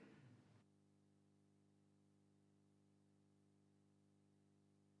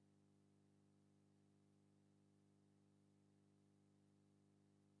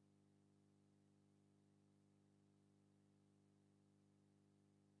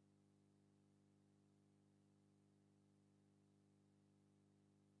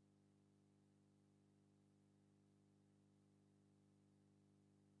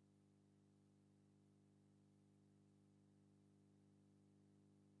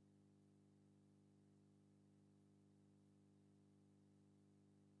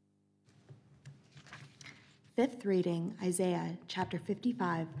 Fifth reading, Isaiah chapter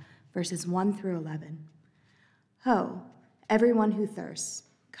 55, verses 1 through 11. Ho, everyone who thirsts,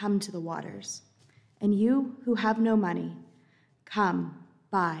 come to the waters. And you who have no money, come,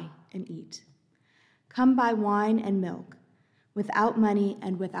 buy and eat. Come buy wine and milk, without money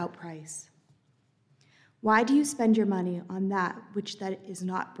and without price. Why do you spend your money on that which that is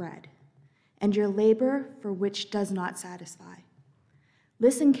not bread, and your labor for which does not satisfy?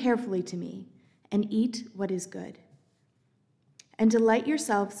 Listen carefully to me, and eat what is good. And delight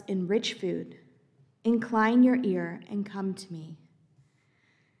yourselves in rich food. Incline your ear and come to me.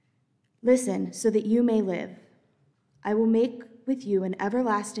 Listen so that you may live. I will make with you an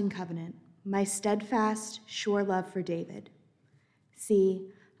everlasting covenant, my steadfast, sure love for David. See,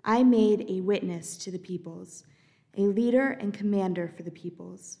 I made a witness to the peoples, a leader and commander for the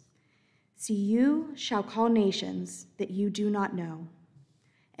peoples. See, you shall call nations that you do not know,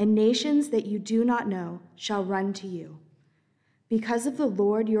 and nations that you do not know shall run to you, because of the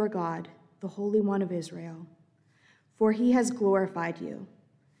Lord your God, the Holy One of Israel, for he has glorified you.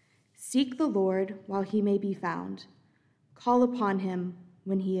 Seek the Lord while he may be found. Call upon him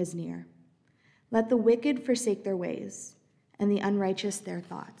when he is near. Let the wicked forsake their ways, and the unrighteous their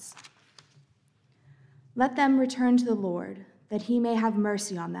thoughts. Let them return to the Lord, that he may have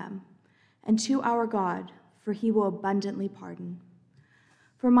mercy on them, and to our God, for he will abundantly pardon.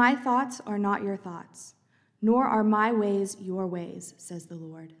 For my thoughts are not your thoughts, nor are my ways your ways, says the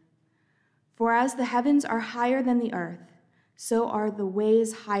Lord. For as the heavens are higher than the earth, so are the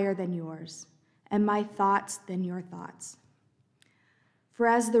ways higher than yours, and my thoughts than your thoughts. For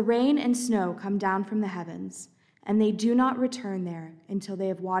as the rain and snow come down from the heavens, and they do not return there until they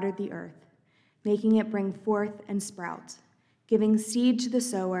have watered the earth, making it bring forth and sprout, giving seed to the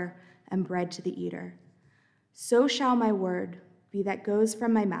sower and bread to the eater, so shall my word be that goes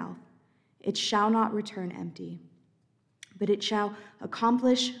from my mouth. It shall not return empty, but it shall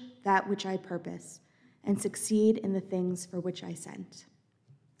accomplish that which I purpose and succeed in the things for which I sent.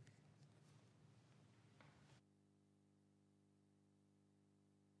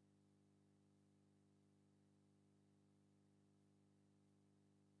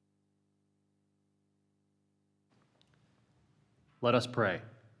 Let us pray.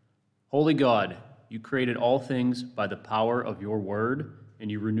 Holy God, you created all things by the power of your word, and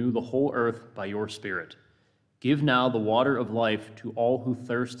you renew the whole earth by your Spirit. Give now the water of life to all who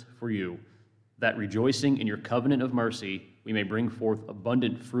thirst for you, that rejoicing in your covenant of mercy, we may bring forth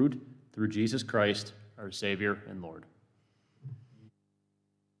abundant fruit through Jesus Christ, our Savior and Lord.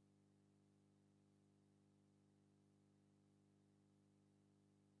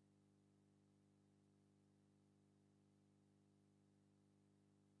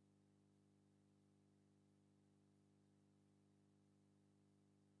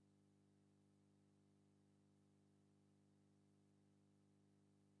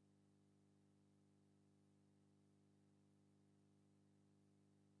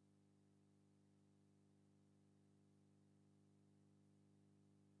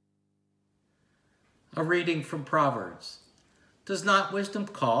 A reading from Proverbs. Does not wisdom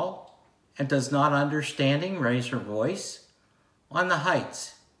call, and does not understanding raise her voice? On the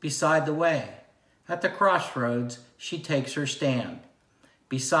heights, beside the way, at the crossroads, she takes her stand.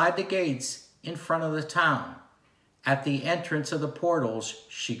 Beside the gates, in front of the town, at the entrance of the portals,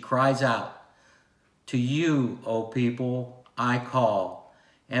 she cries out, "To you, O people, I call,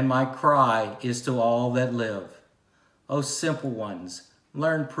 and my cry is to all that live. O simple ones,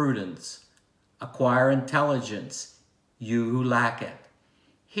 learn prudence. Acquire intelligence, you who lack it.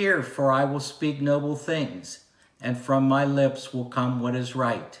 Hear, for I will speak noble things, and from my lips will come what is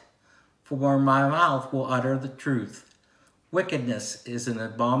right. For my mouth will utter the truth. Wickedness is an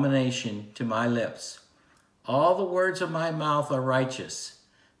abomination to my lips. All the words of my mouth are righteous.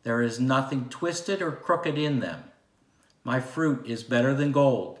 There is nothing twisted or crooked in them. My fruit is better than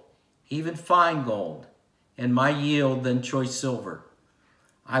gold, even fine gold, and my yield than choice silver.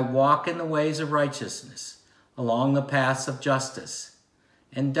 I walk in the ways of righteousness, along the paths of justice,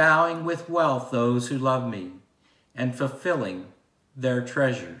 endowing with wealth those who love me, and fulfilling their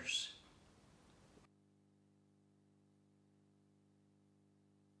treasures."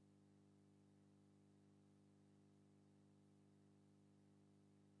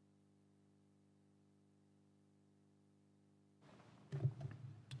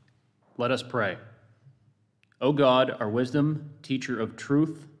 Let us pray. O God, our wisdom, teacher of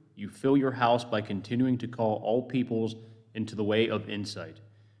truth, you fill your house by continuing to call all peoples into the way of insight.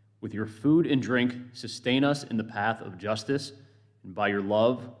 With your food and drink, sustain us in the path of justice, and by your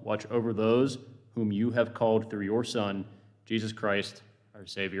love, watch over those whom you have called through your Son, Jesus Christ, our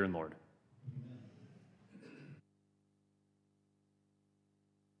Savior and Lord.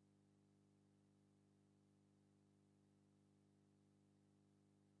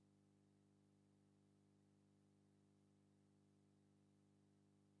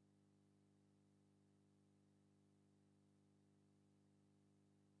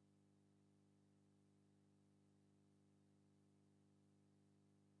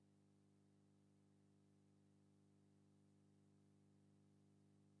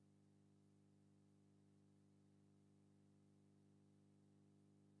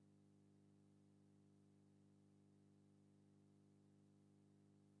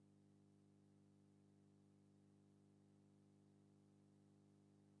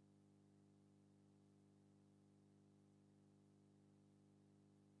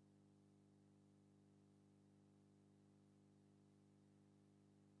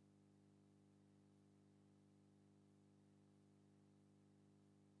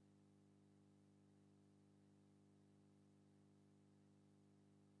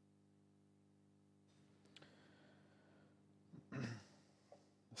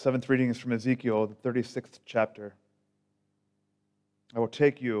 The seventh reading is from Ezekiel, the 36th chapter. I will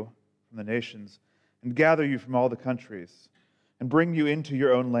take you from the nations and gather you from all the countries and bring you into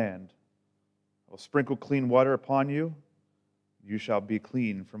your own land. I will sprinkle clean water upon you. You shall be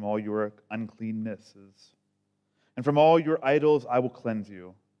clean from all your uncleannesses. And from all your idols I will cleanse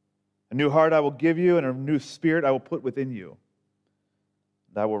you. A new heart I will give you, and a new spirit I will put within you.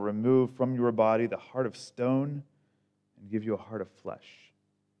 And I will remove from your body the heart of stone and give you a heart of flesh.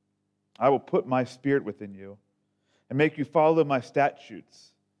 I will put my spirit within you and make you follow my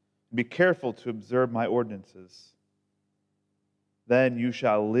statutes and be careful to observe my ordinances. Then you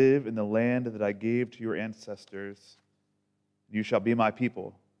shall live in the land that I gave to your ancestors. You shall be my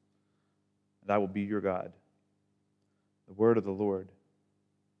people, and I will be your God. The word of the Lord.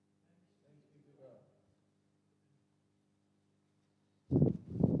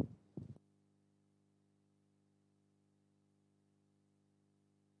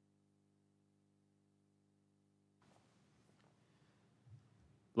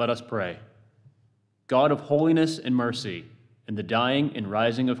 Let us pray. God of holiness and mercy, in the dying and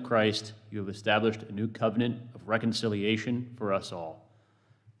rising of Christ, you have established a new covenant of reconciliation for us all.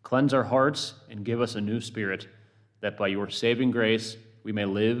 Cleanse our hearts and give us a new spirit, that by your saving grace we may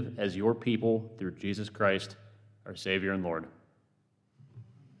live as your people through Jesus Christ, our Savior and Lord.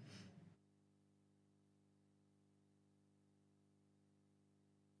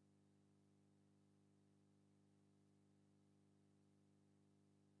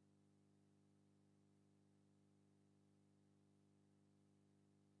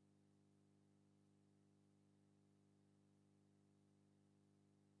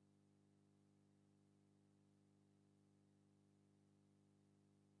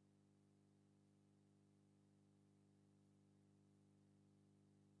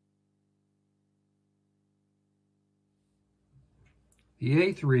 The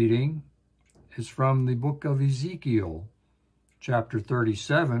 8th reading is from the book of Ezekiel, chapter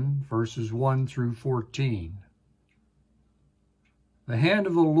 37, verses 1 through 14. The hand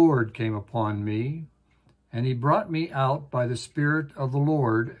of the Lord came upon me, and he brought me out by the Spirit of the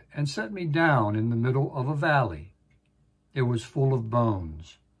Lord and set me down in the middle of a valley. It was full of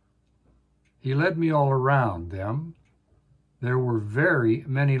bones. He led me all around them. There were very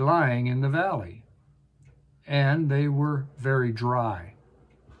many lying in the valley, and they were very dry.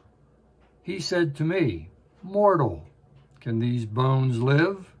 He said to me, "Mortal, can these bones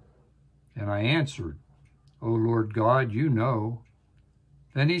live?" And I answered, "O Lord God, you know."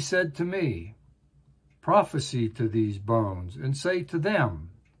 Then he said to me, "Prophesy to these bones, and say to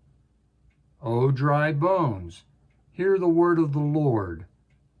them, O dry bones, hear the word of the Lord.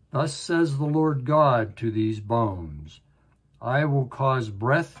 Thus says the Lord God to these bones, I will cause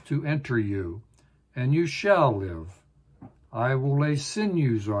breath to enter you, and you shall live. I will lay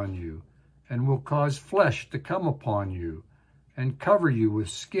sinews on you, and will cause flesh to come upon you, and cover you with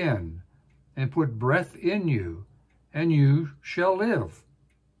skin, and put breath in you, and you shall live.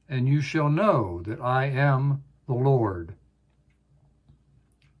 And you shall know that I am the Lord."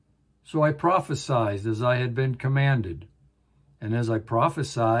 So I prophesied as I had been commanded. And as I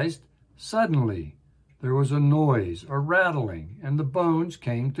prophesied, suddenly there was a noise, a rattling, and the bones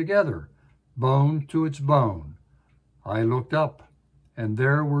came together, bone to its bone. I looked up, and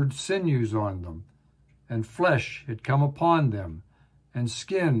there were sinews on them, and flesh had come upon them, and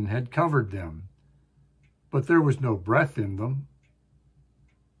skin had covered them. But there was no breath in them.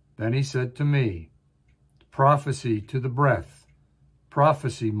 Then he said to me, "Prophesy to the breath,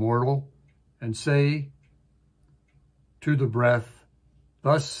 prophesy, mortal, and say to the breath,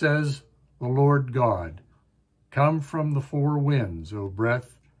 Thus says the Lord God, Come from the four winds, O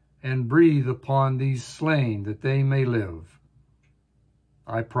breath, and breathe upon these slain, that they may live."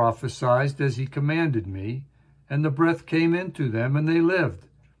 I prophesied as he commanded me, and the breath came into them, and they lived,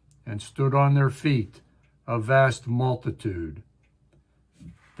 and stood on their feet, a vast multitude.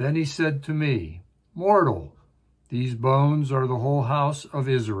 Then he said to me, "Mortal, these bones are the whole house of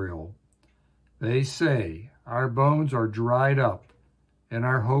Israel. They say, Our bones are dried up, and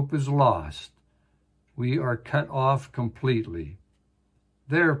our hope is lost. We are cut off completely.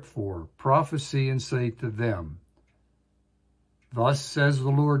 Therefore prophesy and say to them, Thus says the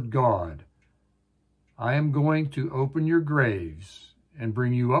Lord God, I am going to open your graves and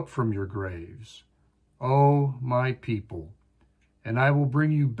bring you up from your graves, O my people, and I will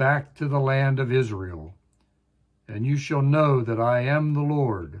bring you back to the land of Israel. And you shall know that I am the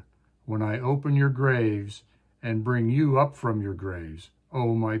Lord when I open your graves and bring you up from your graves,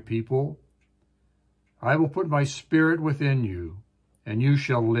 O my people. I will put my spirit within you, and you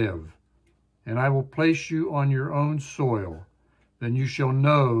shall live, and I will place you on your own soil. Then you shall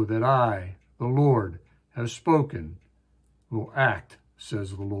know that I, the Lord, have spoken, will act,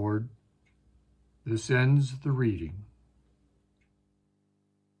 says the Lord." This ends the reading.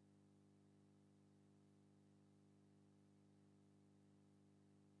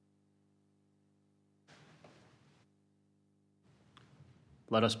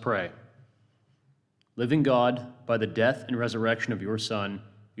 Let us pray. Living God, by the death and resurrection of your Son,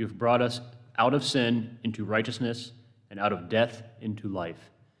 you have brought us out of sin into righteousness and out of death into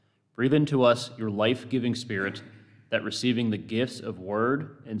life. Breathe into us your life-giving Spirit, that receiving the gifts of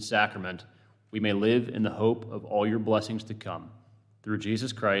word and sacrament, we may live in the hope of all your blessings to come. Through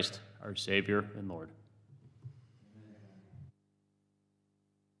Jesus Christ, our Savior and Lord.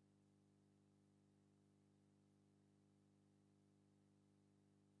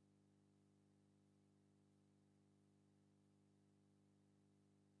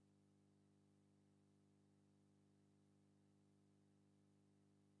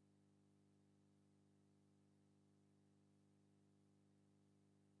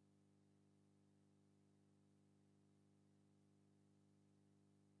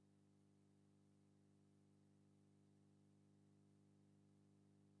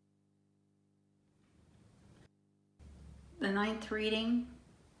 The 9th reading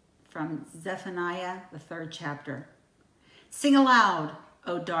from Zephaniah, the 3rd chapter. Sing aloud,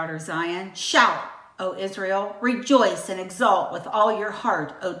 O daughter Zion. Shout, O Israel. Rejoice and exult with all your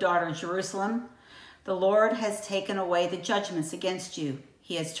heart, O daughter Jerusalem. The Lord has taken away the judgments against you.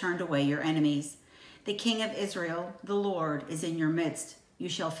 He has turned away your enemies. The King of Israel, the Lord, is in your midst. You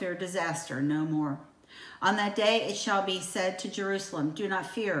shall fear disaster no more. On that day it shall be said to Jerusalem, Do not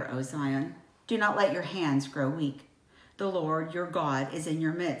fear, O Zion. Do not let your hands grow weak. The Lord, your God, is in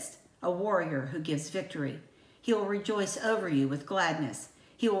your midst, a warrior who gives victory. He will rejoice over you with gladness.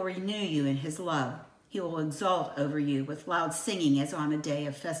 He will renew you in his love. He will exult over you with loud singing as on a day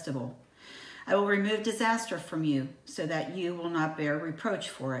of festival. I will remove disaster from you so that you will not bear reproach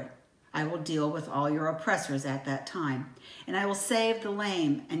for it. I will deal with all your oppressors at that time, and I will save the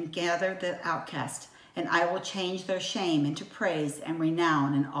lame and gather the outcast, and I will change their shame into praise and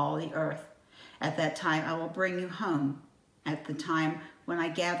renown in all the earth. At that time I will bring you home, at the time when I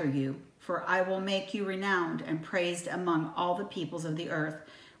gather you, for I will make you renowned and praised among all the peoples of the earth,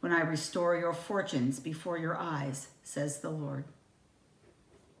 when I restore your fortunes before your eyes, says the Lord.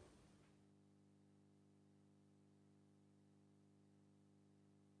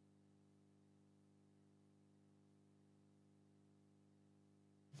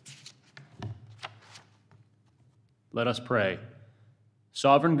 Let us pray.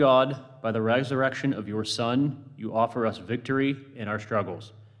 Sovereign God, by the resurrection of your Son, you offer us victory in our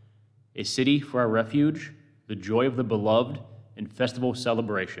struggles, a city for our refuge, the joy of the beloved, and festival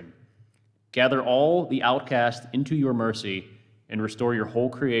celebration. Gather all the outcast into your mercy and restore your whole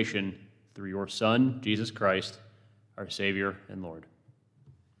creation through your Son, Jesus Christ, our Savior and Lord.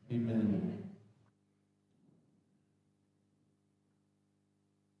 Amen.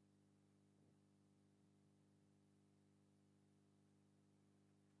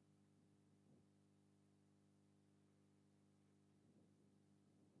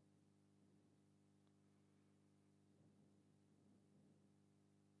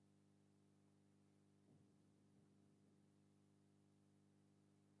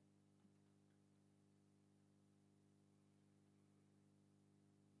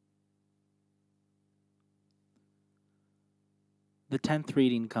 The 10th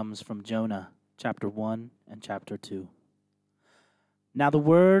reading comes from Jonah, chapter 1 and chapter 2. Now the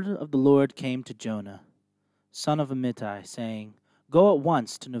word of the Lord came to Jonah, son of Amittai, saying, Go at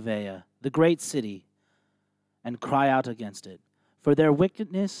once to Nineveh, the great city, and cry out against it, for their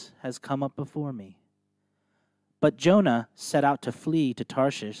wickedness has come up before me. But Jonah set out to flee to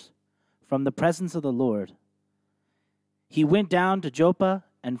Tarshish from the presence of the Lord. He went down to Joppa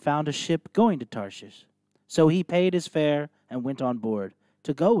and found a ship going to Tarshish. So he paid his fare and went on board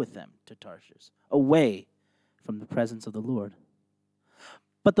to go with them to Tarshish, away from the presence of the Lord.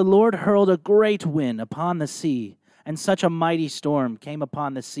 But the Lord hurled a great wind upon the sea, and such a mighty storm came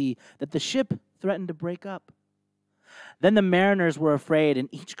upon the sea that the ship threatened to break up. Then the mariners were afraid, and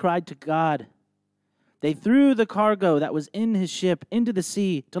each cried to God. They threw the cargo that was in his ship into the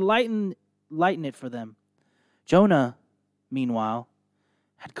sea to lighten it for them. Jonah, meanwhile,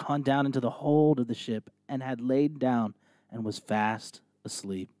 had gone down into the hold of the ship and had laid down and was fast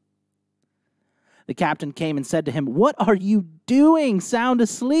asleep. The captain came and said to him, What are you doing, sound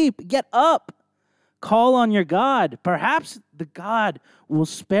asleep? Get up, call on your God. Perhaps the God will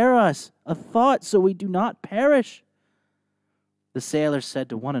spare us a thought so we do not perish. The sailors said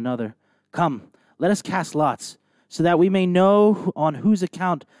to one another, Come, let us cast lots, so that we may know on whose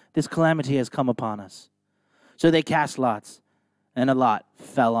account this calamity has come upon us. So they cast lots, and a lot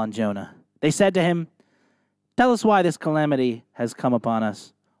fell on Jonah. They said to him, Tell us why this calamity has come upon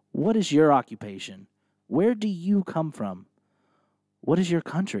us. What is your occupation? Where do you come from? What is your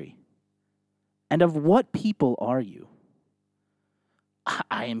country? And of what people are you?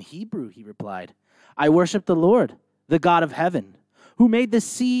 I am Hebrew, he replied. I worship the Lord, the God of heaven, who made the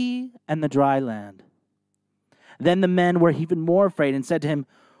sea and the dry land. Then the men were even more afraid and said to him,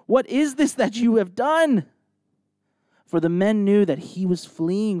 What is this that you have done? For the men knew that he was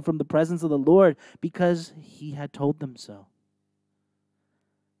fleeing from the presence of the Lord because he had told them so.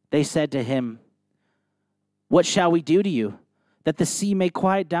 They said to him, What shall we do to you, that the sea may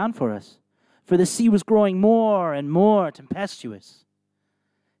quiet down for us? For the sea was growing more and more tempestuous.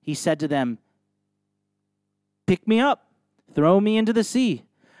 He said to them, Pick me up, throw me into the sea.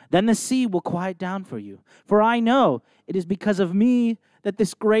 Then the sea will quiet down for you. For I know it is because of me that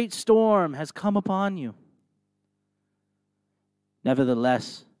this great storm has come upon you.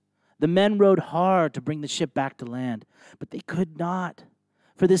 Nevertheless, the men rowed hard to bring the ship back to land, but they could not,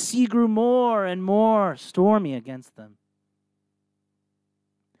 for the sea grew more and more stormy against them.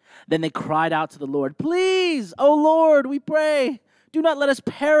 Then they cried out to the Lord, Please, O Lord, we pray, do not let us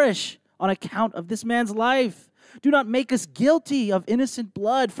perish on account of this man's life. Do not make us guilty of innocent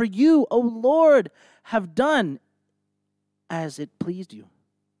blood, for you, O Lord, have done as it pleased you.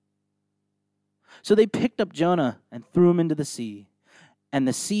 So they picked up Jonah and threw him into the sea, and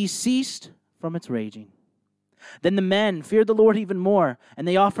the sea ceased from its raging. Then the men feared the Lord even more, and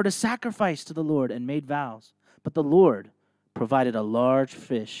they offered a sacrifice to the Lord and made vows. But the Lord provided a large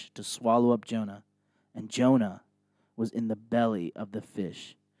fish to swallow up Jonah, and Jonah was in the belly of the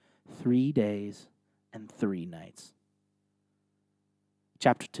fish 3 days and 3 nights.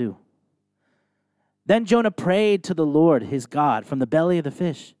 Chapter 2. Then Jonah prayed to the Lord his God from the belly of the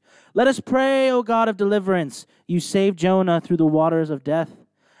fish. Let us pray, O God of deliverance. You saved Jonah through the waters of death,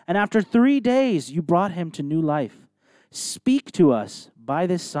 and after 3 days you brought him to new life. Speak to us by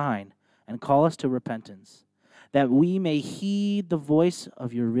this sign and call us to repentance, that we may heed the voice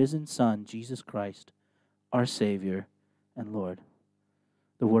of your risen Son, Jesus Christ, our Savior and Lord.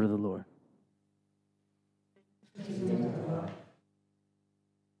 The word of the Lord.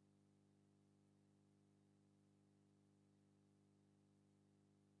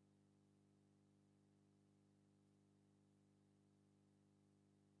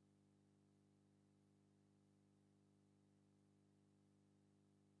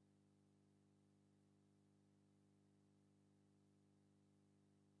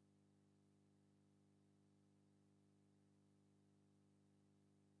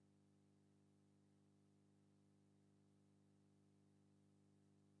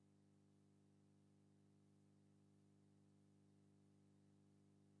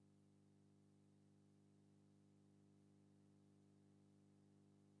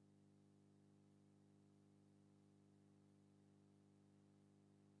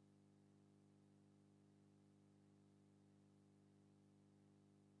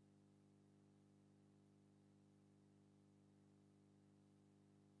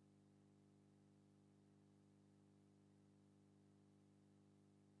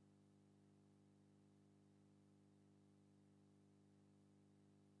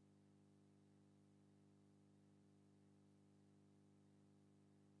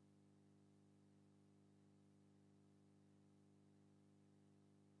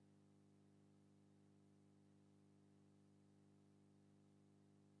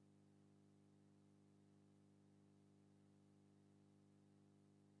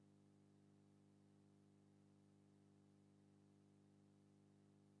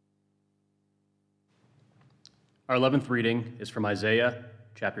 Our 11th reading is from Isaiah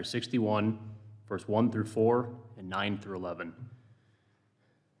chapter 61, verse 1 through 4 and 9 through 11.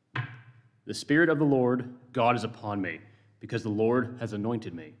 The Spirit of the Lord God is upon me, because the Lord has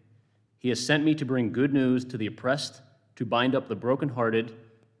anointed me. He has sent me to bring good news to the oppressed, to bind up the brokenhearted,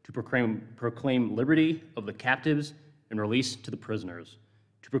 to proclaim liberty of the captives and release to the prisoners,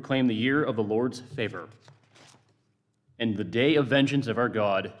 to proclaim the year of the Lord's favor, and the day of vengeance of our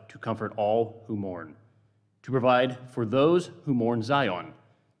God, to comfort all who mourn, to provide for those who mourn Zion,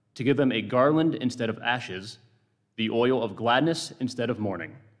 to give them a garland instead of ashes, the oil of gladness instead of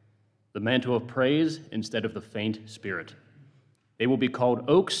mourning, the mantle of praise instead of the faint spirit. They will be called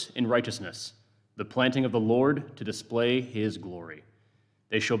oaks in righteousness, the planting of the Lord to display his glory.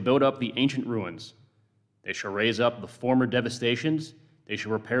 They shall build up the ancient ruins. They shall raise up the former devastations. They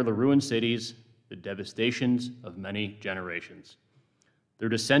shall repair the ruined cities, the devastations of many generations. Their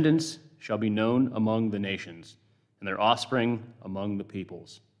descendants shall be known among the nations, and their offspring among the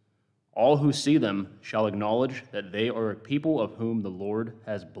peoples. All who see them shall acknowledge that they are a people of whom the Lord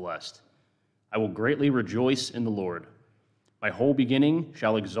has blessed. I will greatly rejoice in the Lord. My whole beginning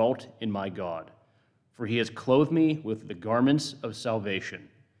shall exult in my God, for he has clothed me with the garments of salvation.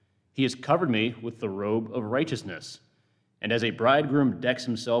 He has covered me with the robe of righteousness. And as a bridegroom decks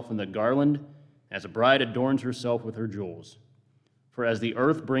himself in the garland, as a bride adorns herself with her jewels. For as the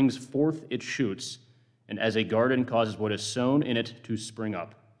earth brings forth its shoots, and as a garden causes what is sown in it to spring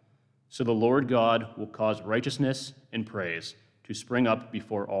up, so the Lord God will cause righteousness and praise to spring up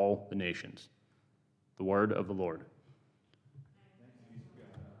before all the nations. The word of the Lord.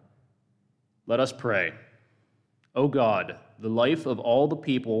 Let us pray. O God, the life of all the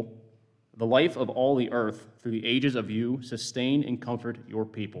people, the life of all the earth, through the ages of you, sustain and comfort your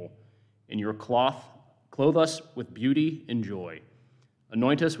people. In your clothe us with beauty and joy.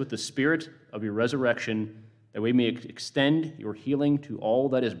 Anoint us with the spirit of your resurrection, that we may extend your healing to all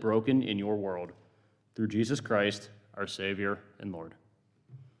that is broken in your world. Through Jesus Christ, our Savior and Lord.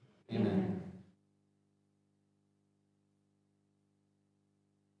 Amen.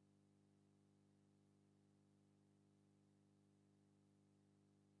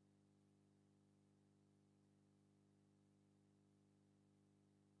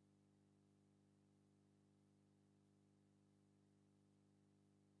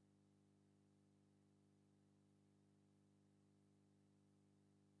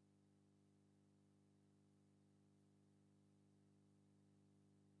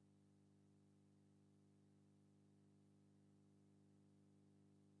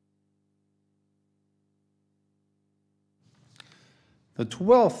 The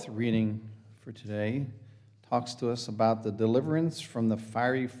 12th reading for today talks to us about the deliverance from the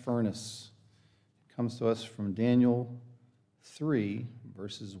fiery furnace. It comes to us from Daniel 3,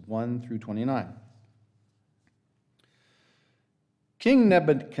 verses 1 through 29. King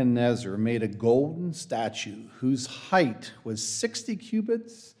Nebuchadnezzar made a golden statue whose height was 60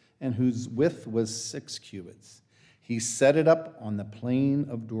 cubits and whose width was 6 cubits. He set it up on the plain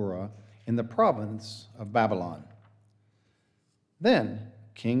of Dura in the province of Babylon. Then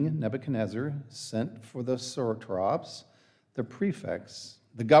King Nebuchadnezzar sent for the satraps, the prefects,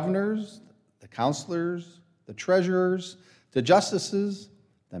 the governors, the counselors, the treasurers, the justices,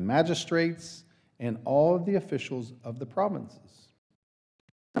 the magistrates, and all of the officials of the provinces,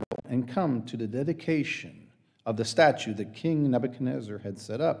 and come to the dedication of the statue that King Nebuchadnezzar had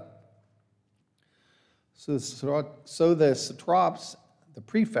set up. So the satraps, the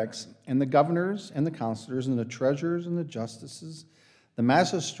prefects, and the governors, and the counselors, and the treasurers, and the justices, the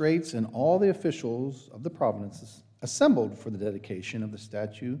magistrates, and all the officials of the provinces assembled for the dedication of the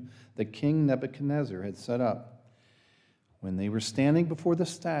statue that King Nebuchadnezzar had set up. When they were standing before the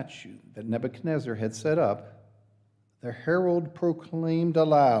statue that Nebuchadnezzar had set up, the herald proclaimed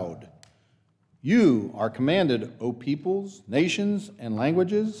aloud, "You are commanded, O peoples, nations, and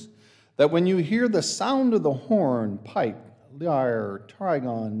languages, that when you hear the sound of the horn, pipe, lyre,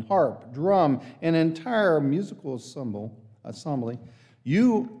 trigon, harp, drum, and entire musical assembly,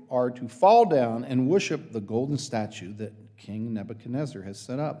 you are to fall down and worship the golden statue that King Nebuchadnezzar has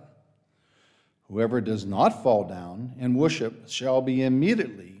set up. Whoever does not fall down and worship shall be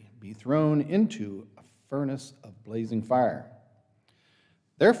immediately be thrown into a furnace of blazing fire."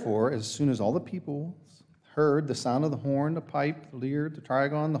 Therefore, as soon as all the people heard the sound of the horn, the pipe, the lyre, the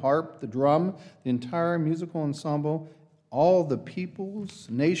trigon, the harp, the drum, the entire musical ensemble, all the peoples,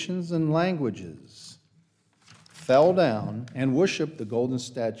 nations, and languages fell down and worshiped the golden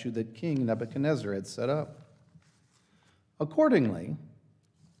statue that King Nebuchadnezzar had set up. Accordingly,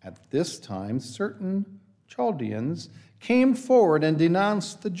 at this time, certain Chaldeans came forward and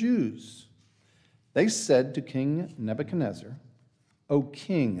denounced the Jews. They said to King Nebuchadnezzar, "O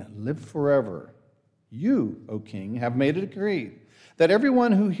king, live forever. You, O king, have made a decree that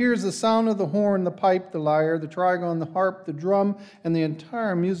everyone who hears the sound of the horn, the pipe, the lyre, the trigon, the harp, the drum, and the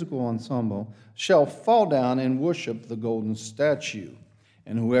entire musical ensemble shall fall down and worship the golden statue.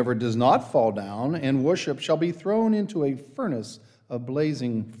 And whoever does not fall down and worship shall be thrown into a furnace of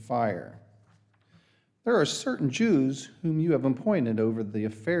blazing fire. There are certain Jews whom you have appointed over the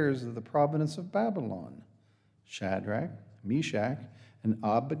affairs of the province of Babylon, Shadrach, Meshach, and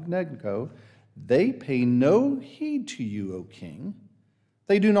Abednego. They pay no heed to you, O king.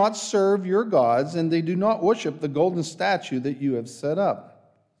 They do not serve your gods, and they do not worship the golden statue that you have set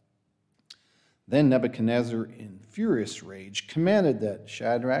up." Then Nebuchadnezzar, in furious rage, commanded that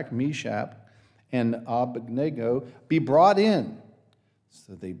Shadrach, Meshach, and Abednego be brought in.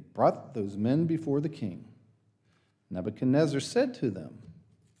 So they brought those men before the king. Nebuchadnezzar said to them,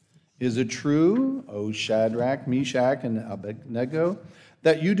 "Is it true, O Shadrach, Meshach, and Abednego,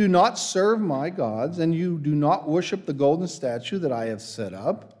 that you do not serve my gods, and you do not worship the golden statue that I have set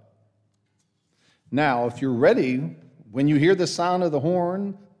up? Now, if you're ready, when you hear the sound of the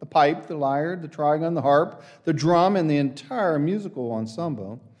horn, the pipe, the lyre, the trigon, the harp, the drum, and the entire musical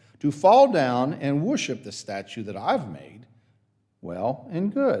ensemble, to fall down and worship the statue that I've made, well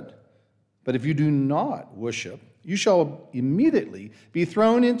and good. But if you do not worship, you shall immediately be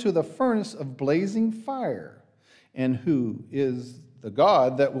thrown into the furnace of blazing fire. And who is the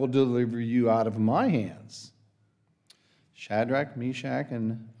God that will deliver you out of my hands?" Shadrach, Meshach,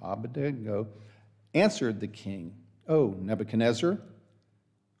 and Abednego answered the king, "O Nebuchadnezzar,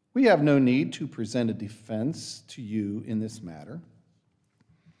 we have no need to present a defense to you in this matter.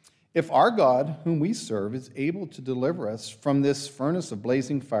 If our God, whom we serve, is able to deliver us from this furnace of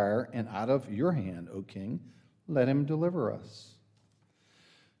blazing fire and out of your hand, O king, let him deliver us.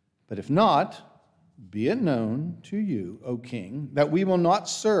 But if not, be it known to you, O king, that we will not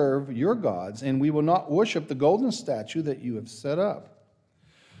serve your gods, and we will not worship the golden statue that you have set up."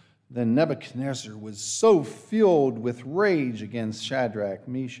 Then Nebuchadnezzar was so filled with rage against Shadrach,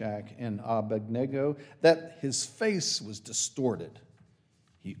 Meshach, and Abednego that his face was distorted.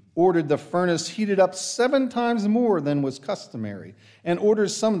 He ordered the furnace heated up 7 times more than was customary, and ordered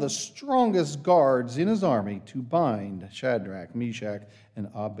some of the strongest guards in his army to bind Shadrach, Meshach,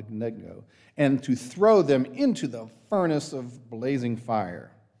 and Abednego, and to throw them into the furnace of blazing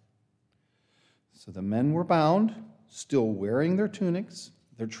fire. So the men were bound, still wearing their tunics,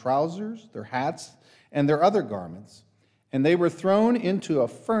 their trousers, their hats, and their other garments, and they were thrown into a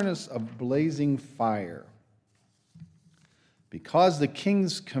furnace of blazing fire. Because the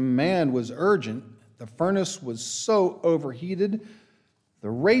king's command was urgent, the furnace was so overheated, the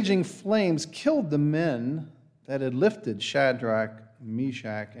raging flames killed the men that had lifted Shadrach,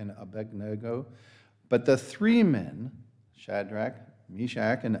 Meshach, and Abednego. But the 3 men, Shadrach,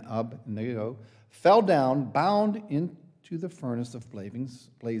 Meshach, and Abednego fell down, bound into the furnace of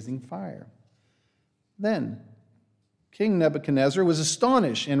blazing fire. Then King Nebuchadnezzar was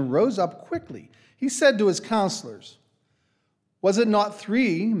astonished and rose up quickly. He said to his counselors, "Was it not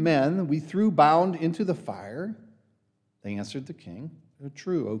 3 men we threw bound into the fire?" They answered the king,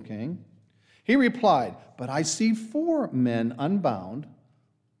 "True, O king." He replied, "But I see 4 men unbound,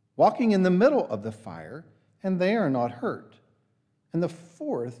 walking in the middle of the fire, and they are not hurt. And the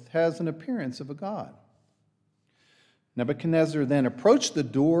 4th has an appearance of a god." Nebuchadnezzar then approached the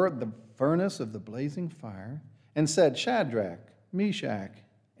door of the furnace of the blazing fire and said, "Shadrach, Meshach,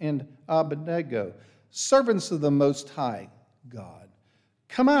 and Abednego, servants of the Most High God,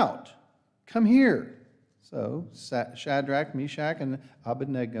 come out, come here." So Shadrach, Meshach, and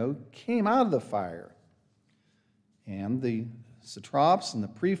Abednego came out of the fire. And the satraps and the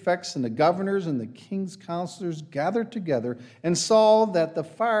prefects and the governors and the king's counselors gathered together and saw that the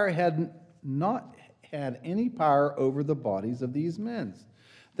fire had not had any power over the bodies of these men.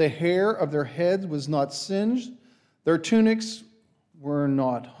 The hair of their heads was not singed, their tunics were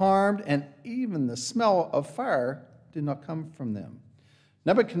not harmed, and even the smell of fire did not come from them.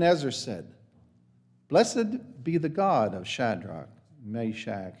 Nebuchadnezzar said, "Blessed be the God of Shadrach,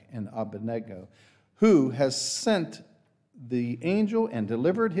 Meshach, and Abednego, who has sent the angel and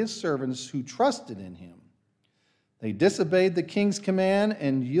delivered his servants who trusted in him. They disobeyed the king's command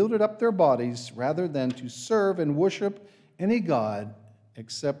and yielded up their bodies rather than to serve and worship any god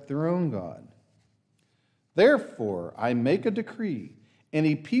except their own God. Therefore, I make a decree: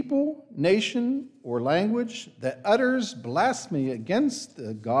 any people, nation, or language that utters blasphemy against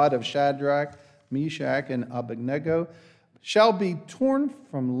the God of Shadrach, Meshach, and Abednego shall be torn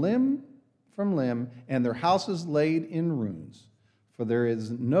from limb, and their houses laid in ruins. For there is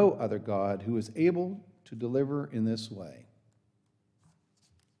no other God who is able to deliver in this way."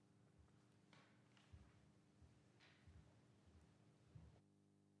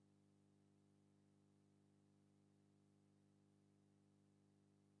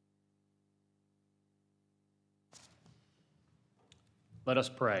 Let us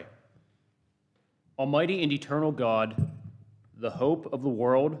pray. Almighty and eternal God, the hope of the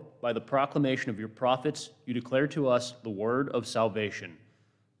world, by the proclamation of your prophets, you declare to us the word of salvation.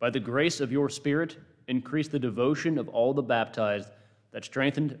 By the grace of your Spirit, increase the devotion of all the baptized, that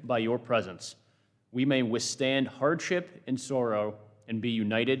strengthened by your presence, we may withstand hardship and sorrow and be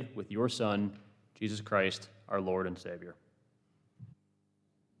united with your Son, Jesus Christ, our Lord and Savior.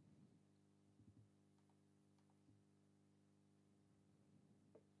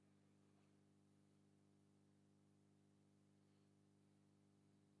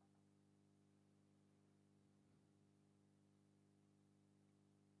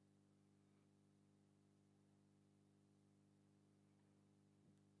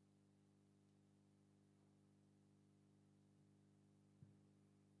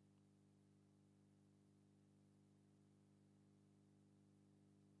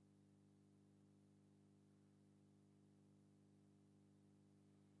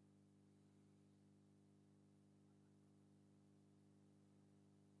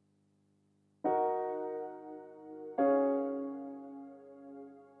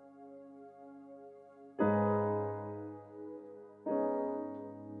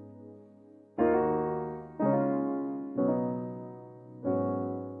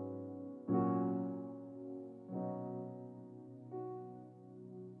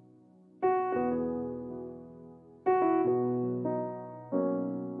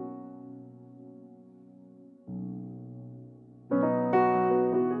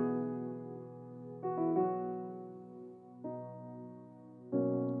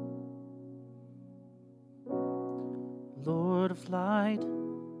 Lord of light,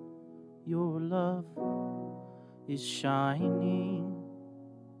 your love is shining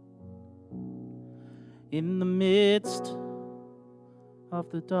in the midst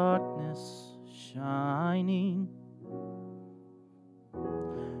of the darkness, shining.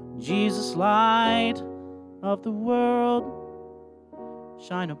 Jesus, light of the world,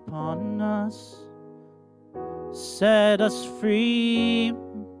 shine upon us, set us free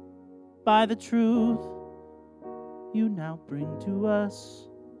by the truth you now bring to us.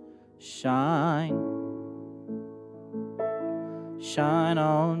 Shine, shine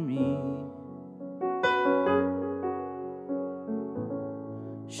on me,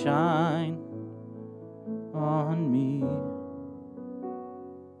 shine on me.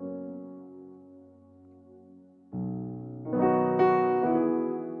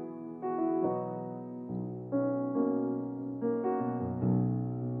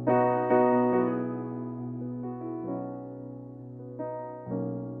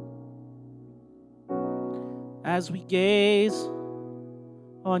 as we gaze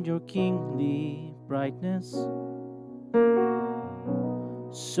on your kingly brightness,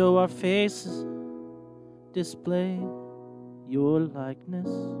 so our faces display your likeness,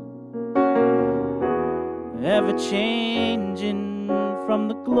 ever changing from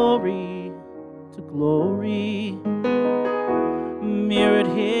the glory to glory, mirrored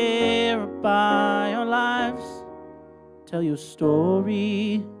here by our lives. Tell your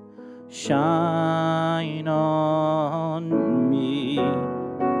story, shine on me,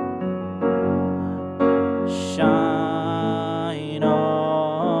 shine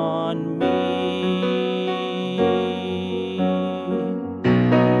on me.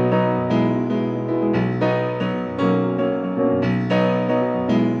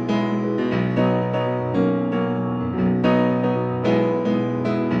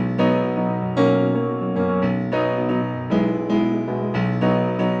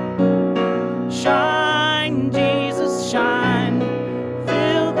 Shine, Jesus, shine,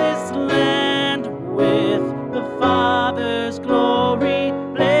 fill this land with the Father's glory.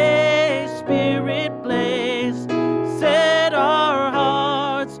 Blaze, Spirit, blaze, set our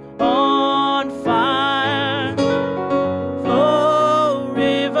hearts on fire. Flow,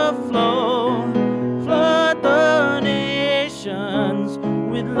 river, flow, flood the nations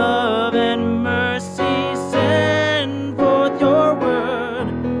with love and mercy. Send forth your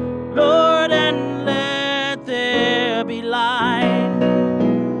word, Lord, and let there be light.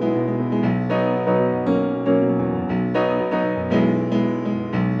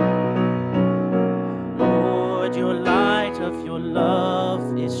 Lord, your light of your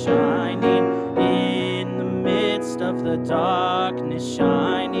love is shining in the midst of the darkness,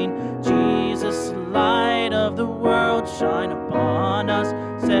 shining. Jesus, light of the world, shine upon us.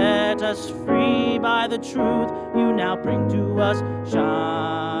 Set us free by the truth you now bring to us.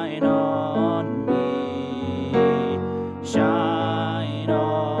 Shine on me, shine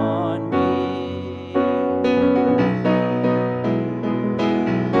on me.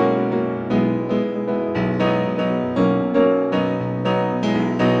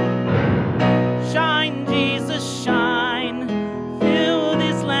 Shine, Jesus, shine, fill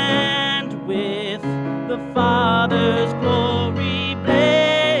this land with the Father's glory.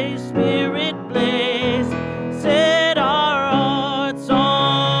 Blaze, Spirit, blaze, set our hearts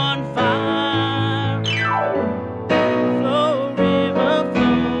on fire. Flow, river,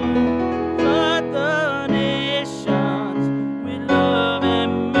 flow, flood the nations with love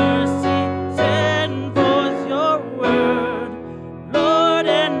and mercy. Send forth your word, Lord,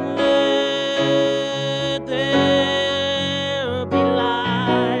 and let there be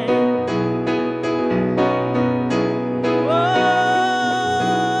light.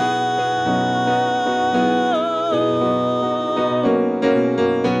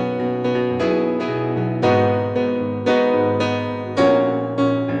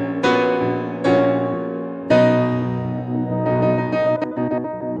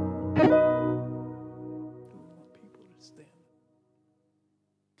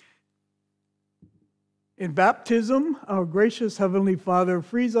 In baptism, our gracious Heavenly Father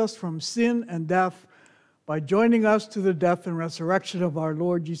frees us from sin and death by joining us to the death and resurrection of our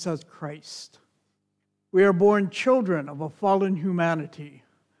Lord Jesus Christ. We are born children of a fallen humanity.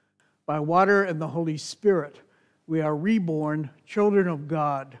 By water and the Holy Spirit, we are reborn children of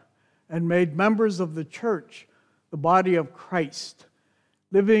God and made members of the church, the body of Christ,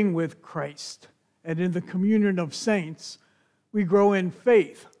 living with Christ. And in the communion of saints, we grow in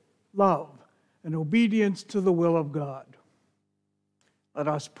faith, love, and obedience to the will of God. Let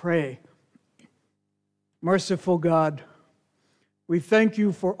us pray. Merciful God, we thank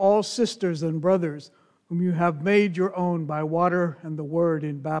you for all sisters and brothers whom you have made your own by water and the word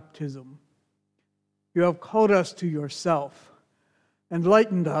in baptism. You have called us to yourself,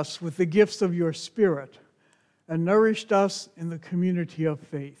 enlightened us with the gifts of your Spirit, and nourished us in the community of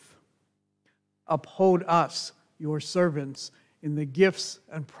faith. Uphold us, your servants, in the gifts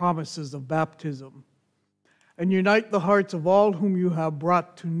and promises of baptism, and unite the hearts of all whom you have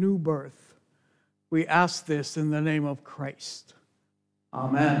brought to new birth. We ask this in the name of Christ.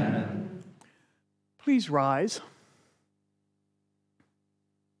 Amen. Please rise.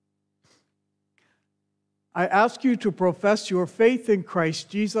 I ask you to profess your faith in Christ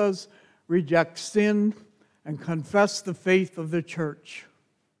Jesus, reject sin, and confess the faith of the church.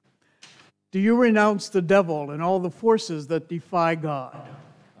 Do you renounce the devil and all the forces that defy God?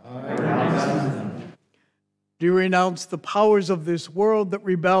 I renounce them. Do you renounce the powers of this world that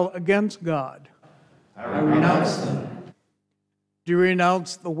rebel against God? I renounce them. Do you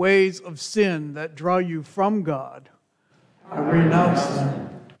renounce the ways of sin that draw you from God? I renounce them.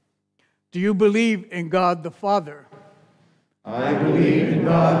 Do you believe in God the Father? I believe in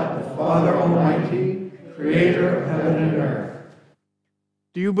God, the Father Almighty, creator of heaven and earth.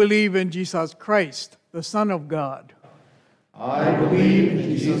 Do you believe in Jesus Christ, the Son of God? I believe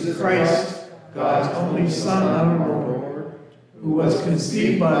in Jesus Christ, God's only Son, our Lord, who was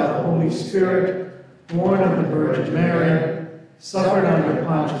conceived by the Holy Spirit, born of the Virgin Mary, suffered under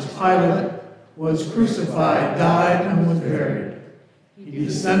Pontius Pilate, was crucified, died, and was buried. He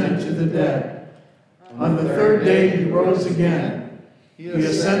descended to the dead. On the third day he rose again. He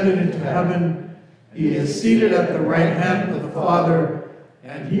ascended into heaven. He is seated at the right hand of the Father,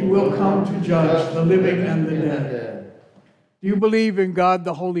 and he will come to judge the living and the dead. Do you believe in God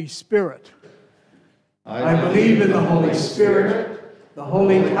the Holy Spirit? I believe in the Holy Spirit, the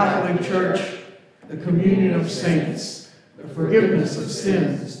Holy Catholic Church, the communion of saints, the forgiveness of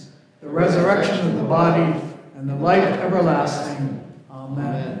sins, the resurrection of the body, and the life everlasting.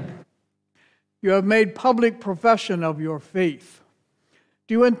 Amen. You have made public profession of your faith.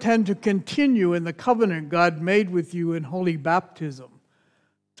 Do you intend to continue in the covenant God made with you in holy baptism,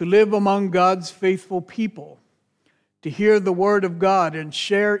 to live among God's faithful people, to hear the word of God and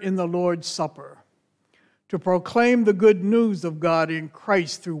share in the Lord's Supper, to proclaim the good news of God in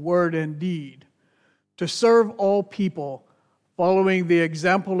Christ through word and deed, to serve all people, following the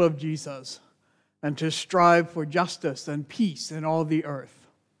example of Jesus, and to strive for justice and peace in all the earth?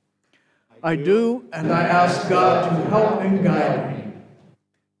 I do, and I ask God to help and guide me.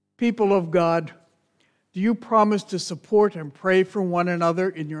 People of God, do you promise to support and pray for one another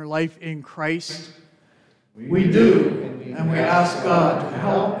in your life in Christ? We do, and we ask God to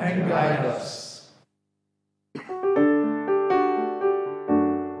help and guide us.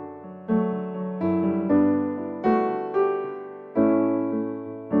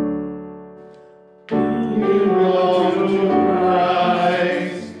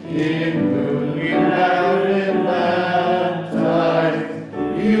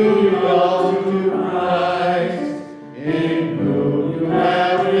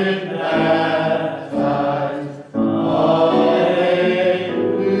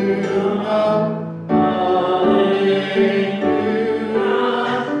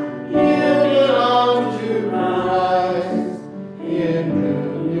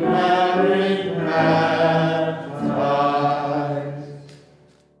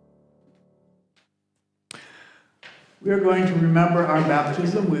 We are going to remember our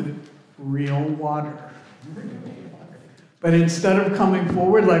baptism with real water. But instead of coming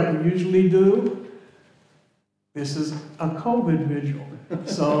forward like we usually do, this is a COVID vigil.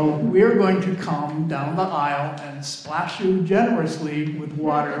 So we are going to come down the aisle and splash you generously with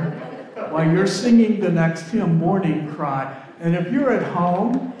water while you're singing the next hymn, Morning Cry. And if you're at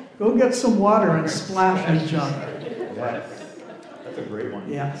home, go get some water and splash each other. Yes, that's a great one.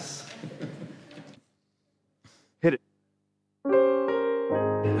 Yes. Hit it.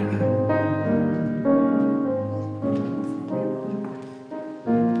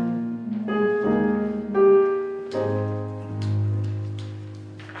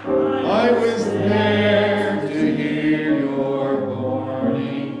 I was there to hear your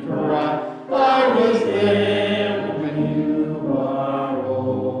morning cry. I was there when you were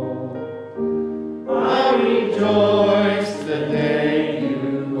old. I rejoiced the day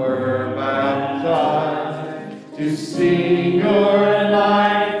you were baptized to see your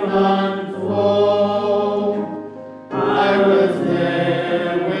life unfold. I was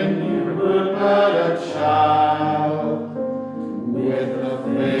there when you were but a child, with a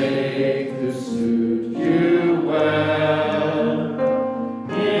faith to suit you well.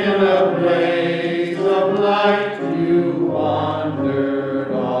 In a blaze of light you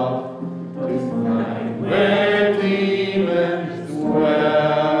wandered off to find where demons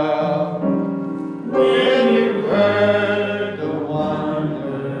dwell. When you heard the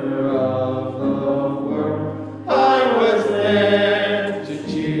wonder of the world, I was there to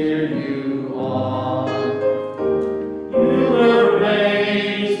cheer you on. You were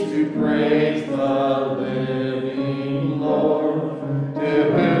raised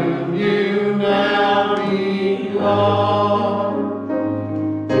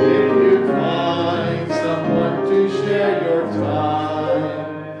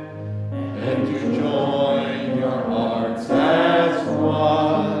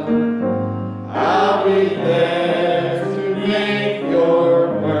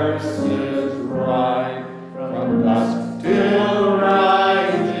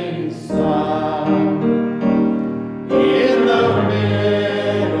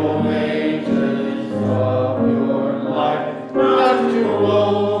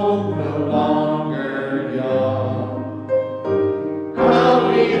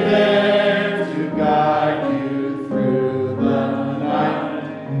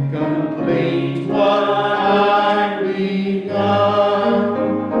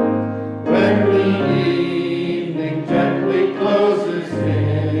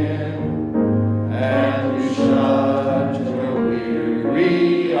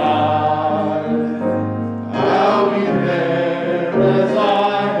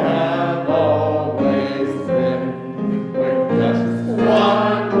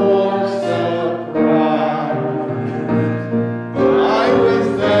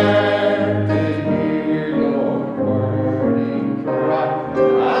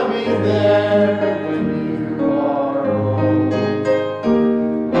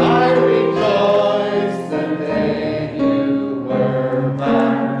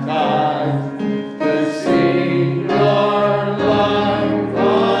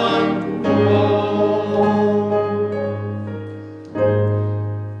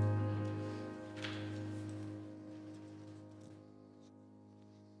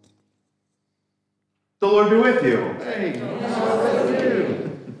Lord be with you. Hey, with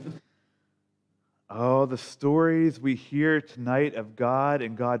you. Oh, the stories we hear tonight of God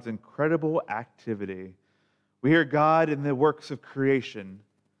and God's incredible activity. We hear God in the works of creation.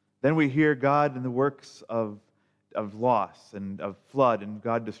 Then we hear God in the works of loss and of flood and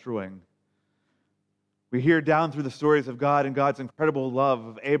God destroying. We hear down through the stories of God and God's incredible love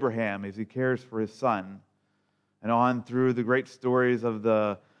of Abraham as he cares for his son, and on through the great stories of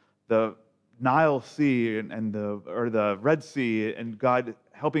the Nile Sea and the Red Sea and God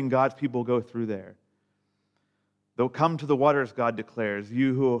helping God's people go through there. They'll come to the waters, God declares,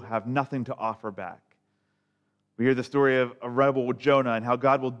 you who have nothing to offer back. We hear the story of a rebel Jonah and how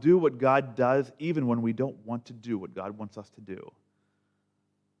God will do what God does even when we don't want to do what God wants us to do.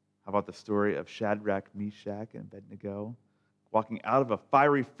 How about the story of Shadrach, Meshach, and Abednego walking out of a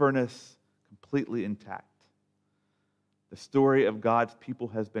fiery furnace completely intact? The story of God's people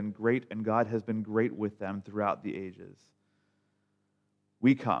has been great, and God has been great with them throughout the ages.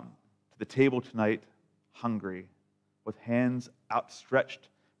 We come to the table tonight hungry, with hands outstretched,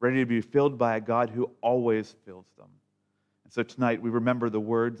 ready to be filled by a God who always fills them. And so tonight we remember the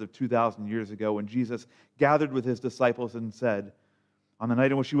words of 2,000 years ago when Jesus gathered with his disciples and said, on the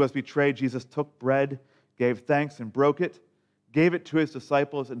night in which he was betrayed, Jesus took bread, gave thanks and broke it, gave it to his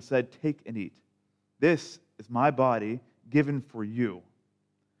disciples and said, take and eat. This is my body given for you.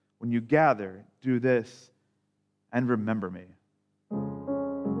 When you gather, do this and remember me.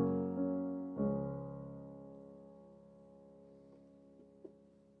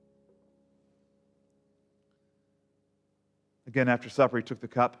 Again, after supper, he took the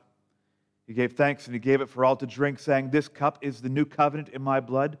cup. He gave thanks and he gave it for all to drink, saying, this cup is the new covenant in my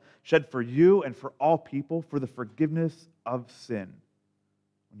blood, shed for you and for all people for the forgiveness of sin.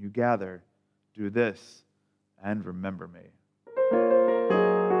 When you gather, do this and remember me.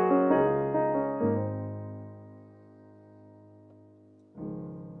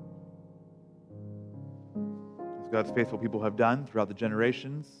 As God's faithful people have done throughout the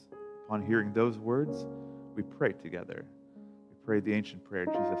generations, upon hearing those words, we pray together. Pray the ancient prayer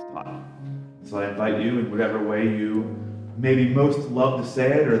Jesus taught. So I invite you in whatever way you maybe most love to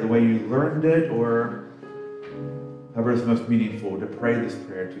say it, or the way you learned it, or however is most meaningful, to pray this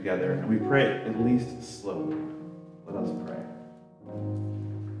prayer together. And we pray it at least slowly. Let us pray.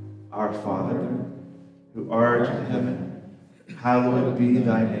 Our Father, who art in heaven, hallowed be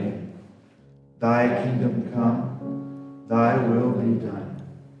thy name. Thy kingdom come, thy will be done,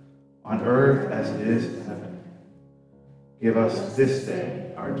 on earth as it is in heaven. Give us this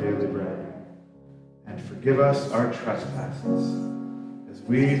day our daily bread, and forgive us our trespasses, as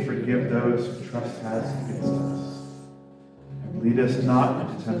we forgive those who trespass against us. And lead us not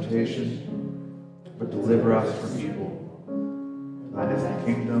into temptation, but deliver us from evil. Thine is the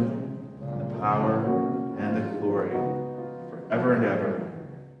kingdom, and the power, and the glory, forever and ever.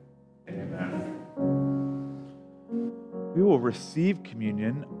 Amen. We will receive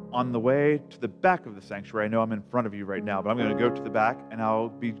communion on the way to the back of the sanctuary. I know I'm in front of you right now, but I'm going to go to the back, and I'll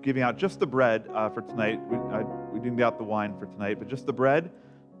be giving out just the bread for tonight. We didn't get out the wine for tonight, but just the bread.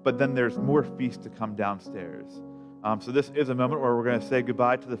 But then there's more feast to come downstairs. So this is a moment where we're going to say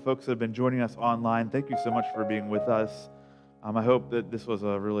goodbye to the folks that have been joining us online. Thank you so much for being with us. I hope that this was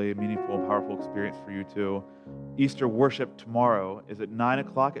a really meaningful and powerful experience for you too. Easter worship tomorrow is at 9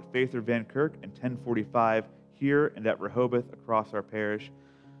 o'clock at Faith or Van Kirk and 10:45 here and at Rehoboth across our parish.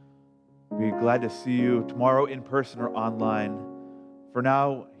 We'd be glad to see you tomorrow in person or online. For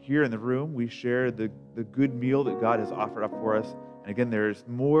now, here in the room, we share the good meal that God has offered up for us. And again, there's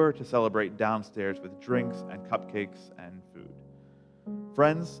more to celebrate downstairs with drinks and cupcakes and food.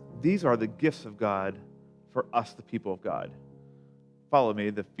 Friends, these are the gifts of God for us, the people of God. Follow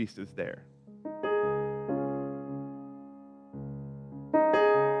me, the feast is there.